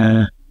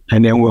 and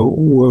then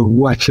we'll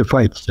watch the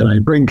fights. And I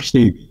bring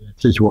Stevie,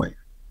 that's his wife.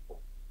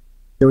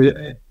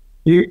 Ray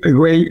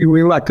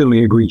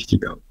reluctantly agrees to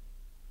go.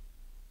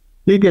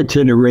 He gets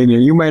in the ring,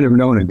 and you might have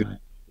known a guy.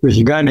 There's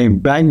a guy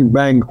named Bang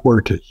Bang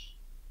Cortez.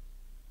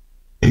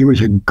 He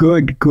was a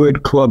good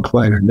club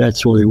fighter.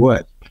 That's what he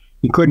was.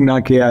 He couldn't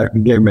knock you out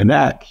and give him an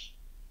axe.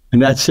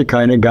 And that's the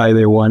kind of guy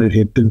they wanted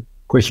him to,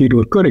 of course, he'd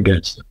look good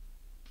against them.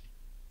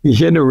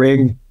 He's in the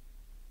ring.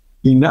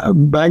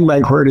 Bang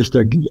Bang Cortez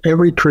does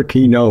every trick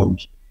he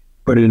knows.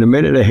 But in a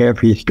minute and a half,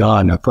 he's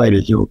gone. The fight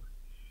is over.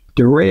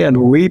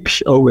 Duran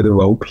leaps over the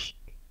ropes.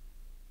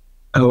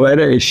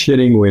 Aletta is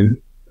sitting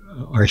with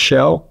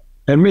Arcel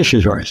and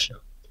Mrs. Arcel.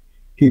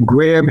 He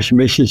grabs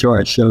Mrs.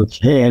 Arcel's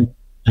hand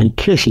and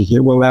kisses it.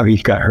 Well, now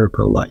he's got her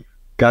for life.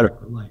 Got her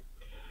for life.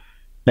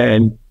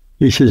 And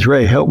he says,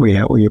 Ray, help me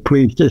out, will you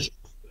please?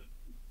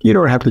 You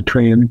don't have to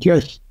train him.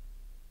 Just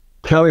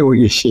tell me what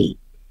you see.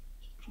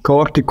 Go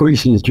up to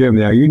Gleason's gym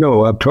now. You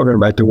know, I'm talking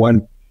about the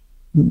one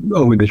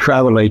over the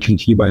travel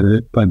agency by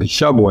the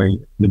subway,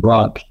 the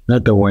Bronx,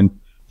 not the one.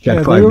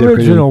 Got the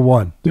original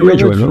one. The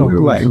original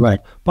one, right.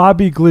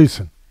 Bobby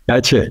Gleason.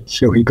 That's it.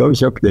 So he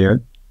goes up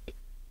there,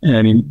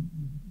 and he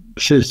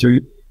says to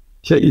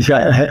he's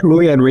got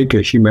Louis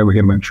Enriquez, you remember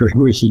him, I'm sure. He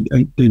was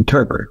the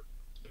interpreter.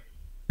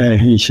 And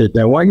he said,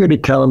 I want you to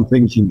tell him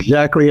things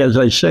exactly as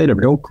I say them.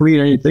 Don't clean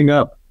anything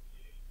up.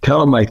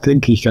 Tell him I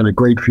think he's got a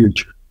great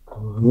future.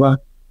 Well,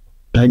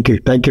 thank you,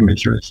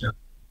 Mr. Arcel.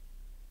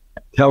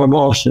 Tell him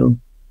also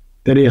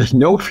that he has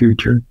no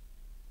future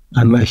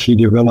unless he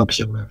develops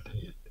a left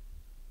hand.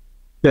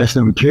 Yes,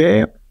 no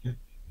jab.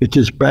 It's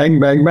just bang,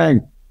 bang,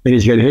 bang. And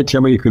he's going to hit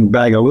somebody who can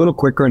bang a little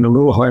quicker and a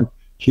little harder.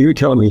 So you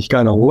tell him he's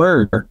got to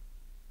learn.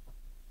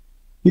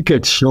 He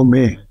gets so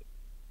mad.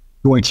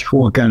 He wants to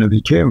walk out of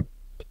the gym.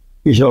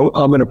 He said, I'm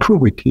going to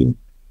prove it to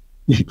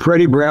you.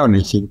 Freddie Brown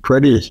is in.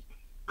 Freddie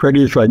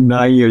Freddie's like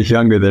 9 years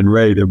younger than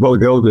Ray. They're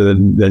both older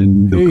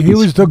than He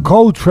was the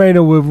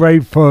co-trainer with Ray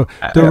for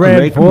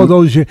Duran for all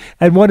those years,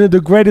 and one of the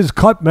greatest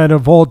cut men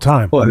of all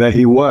time. Well,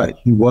 he was.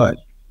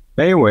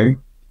 Anyway,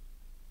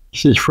 he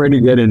says,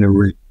 Freddie, get in the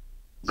ring.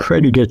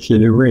 Freddie gets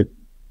in the ring.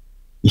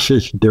 He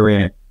says,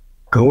 Duran,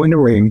 go in the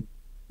ring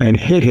and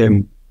hit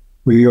him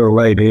with your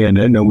right hand,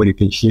 and nobody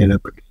can stand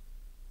up again.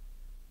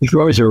 He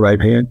throws her right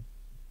hand.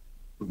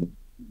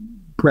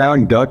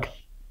 Brown duck,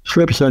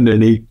 slips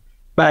underneath,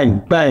 bang,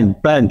 bang,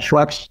 bang,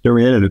 slaps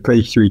Duran in the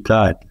face 3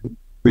 times.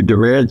 With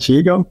Duran's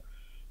ego,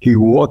 he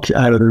walks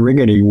out of the ring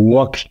and he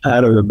walks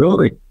out of the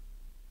building.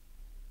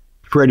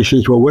 Freddie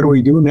says, well, what do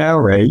we do now,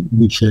 Ray?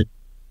 He said,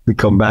 we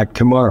come back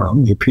tomorrow.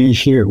 If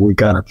he's here, we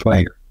got to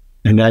fight her.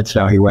 And that's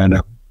how he wound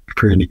up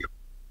training him.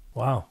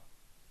 Wow.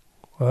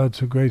 Well,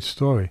 that's a great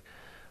story.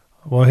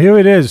 Well, here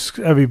it is,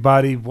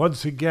 everybody.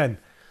 Once again,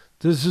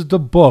 this is the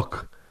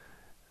book.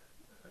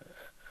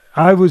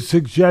 I would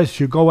suggest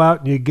you go out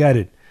and you get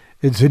it.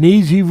 It's an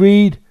easy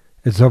read.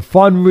 It's a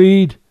fun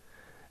read.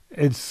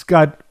 It's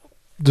got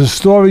the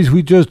stories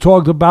we just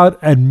talked about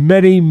and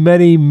many,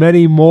 many,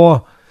 many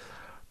more.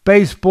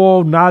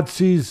 Baseball,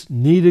 Nazis,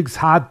 Nedick's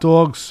hot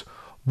dogs.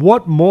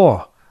 What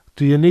more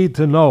do you need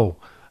to know?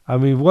 I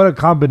mean, what a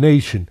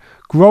combination.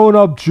 Growing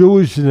up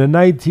Jewish in the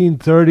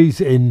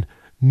 1930s in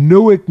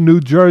Newark, New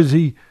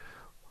Jersey,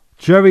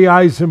 Jerry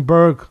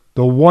Izenberg,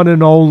 the one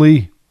and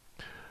only.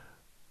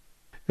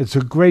 It's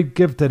a great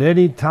gift at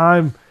any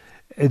time.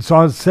 It's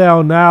on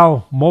sale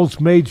now.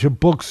 Most major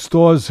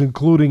bookstores,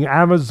 including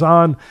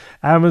Amazon,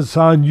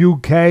 Amazon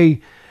UK,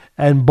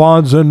 and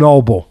Barnes &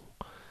 Noble.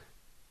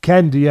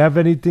 Ken, do you have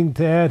anything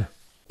to add?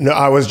 No,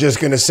 I was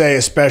just going to say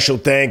a special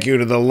thank you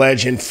to the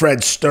legend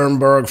Fred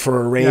Sternberg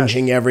for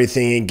arranging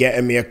everything and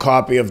getting me a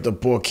copy of the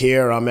book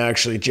here. I'm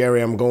actually, Jerry,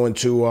 I'm going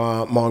to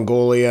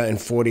Mongolia in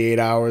 48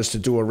 hours to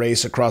do a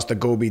race across the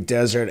Gobi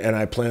Desert, and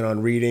I plan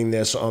on reading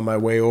this on my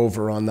way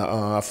over on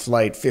the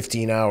flight,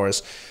 15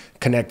 hours,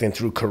 connecting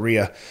through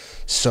Korea.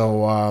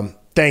 So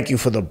thank you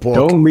for the book.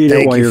 Don't read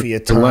it while you're for your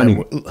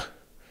time.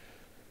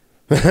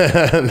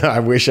 No, I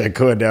wish I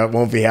could. That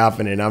won't be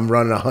happening. I'm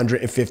running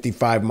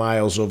 155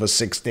 miles over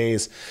 6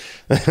 days.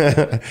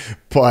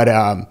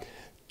 But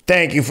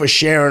thank you for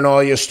sharing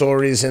all your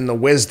stories and the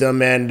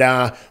wisdom. And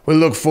we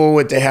look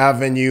forward to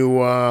having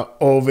you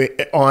over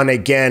on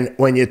again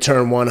when you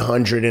turn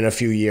 100 in a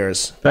few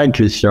years. Thank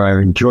you, sir.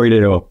 I enjoyed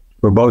it all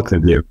for both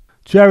of you.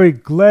 Jerry,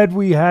 glad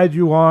we had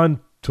you on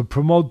to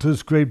promote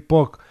this great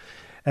book.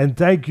 And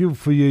thank you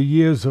for your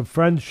years of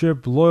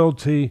friendship,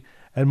 loyalty,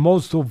 and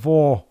most of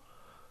all,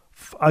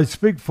 I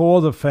speak for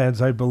all the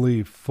fans, I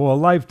believe, for a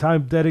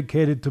lifetime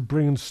dedicated to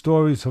bringing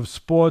stories of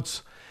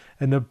sports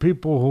and the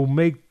people who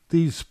make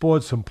these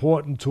sports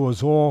important to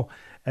us all,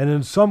 and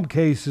in some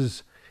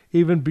cases,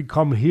 even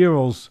become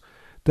heroes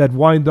that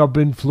wind up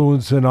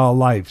influencing our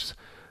lives.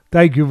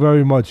 Thank you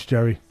very much,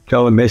 Jerry.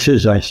 Tell the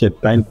missus I said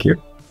thank you.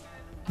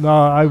 No,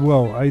 I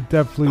will. I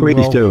definitely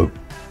will. Please do.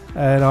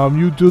 And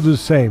you do the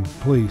same,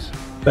 please.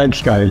 Thanks,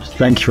 guys.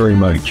 Thanks very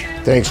much.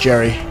 Thanks,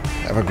 Jerry.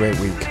 Have a great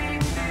week.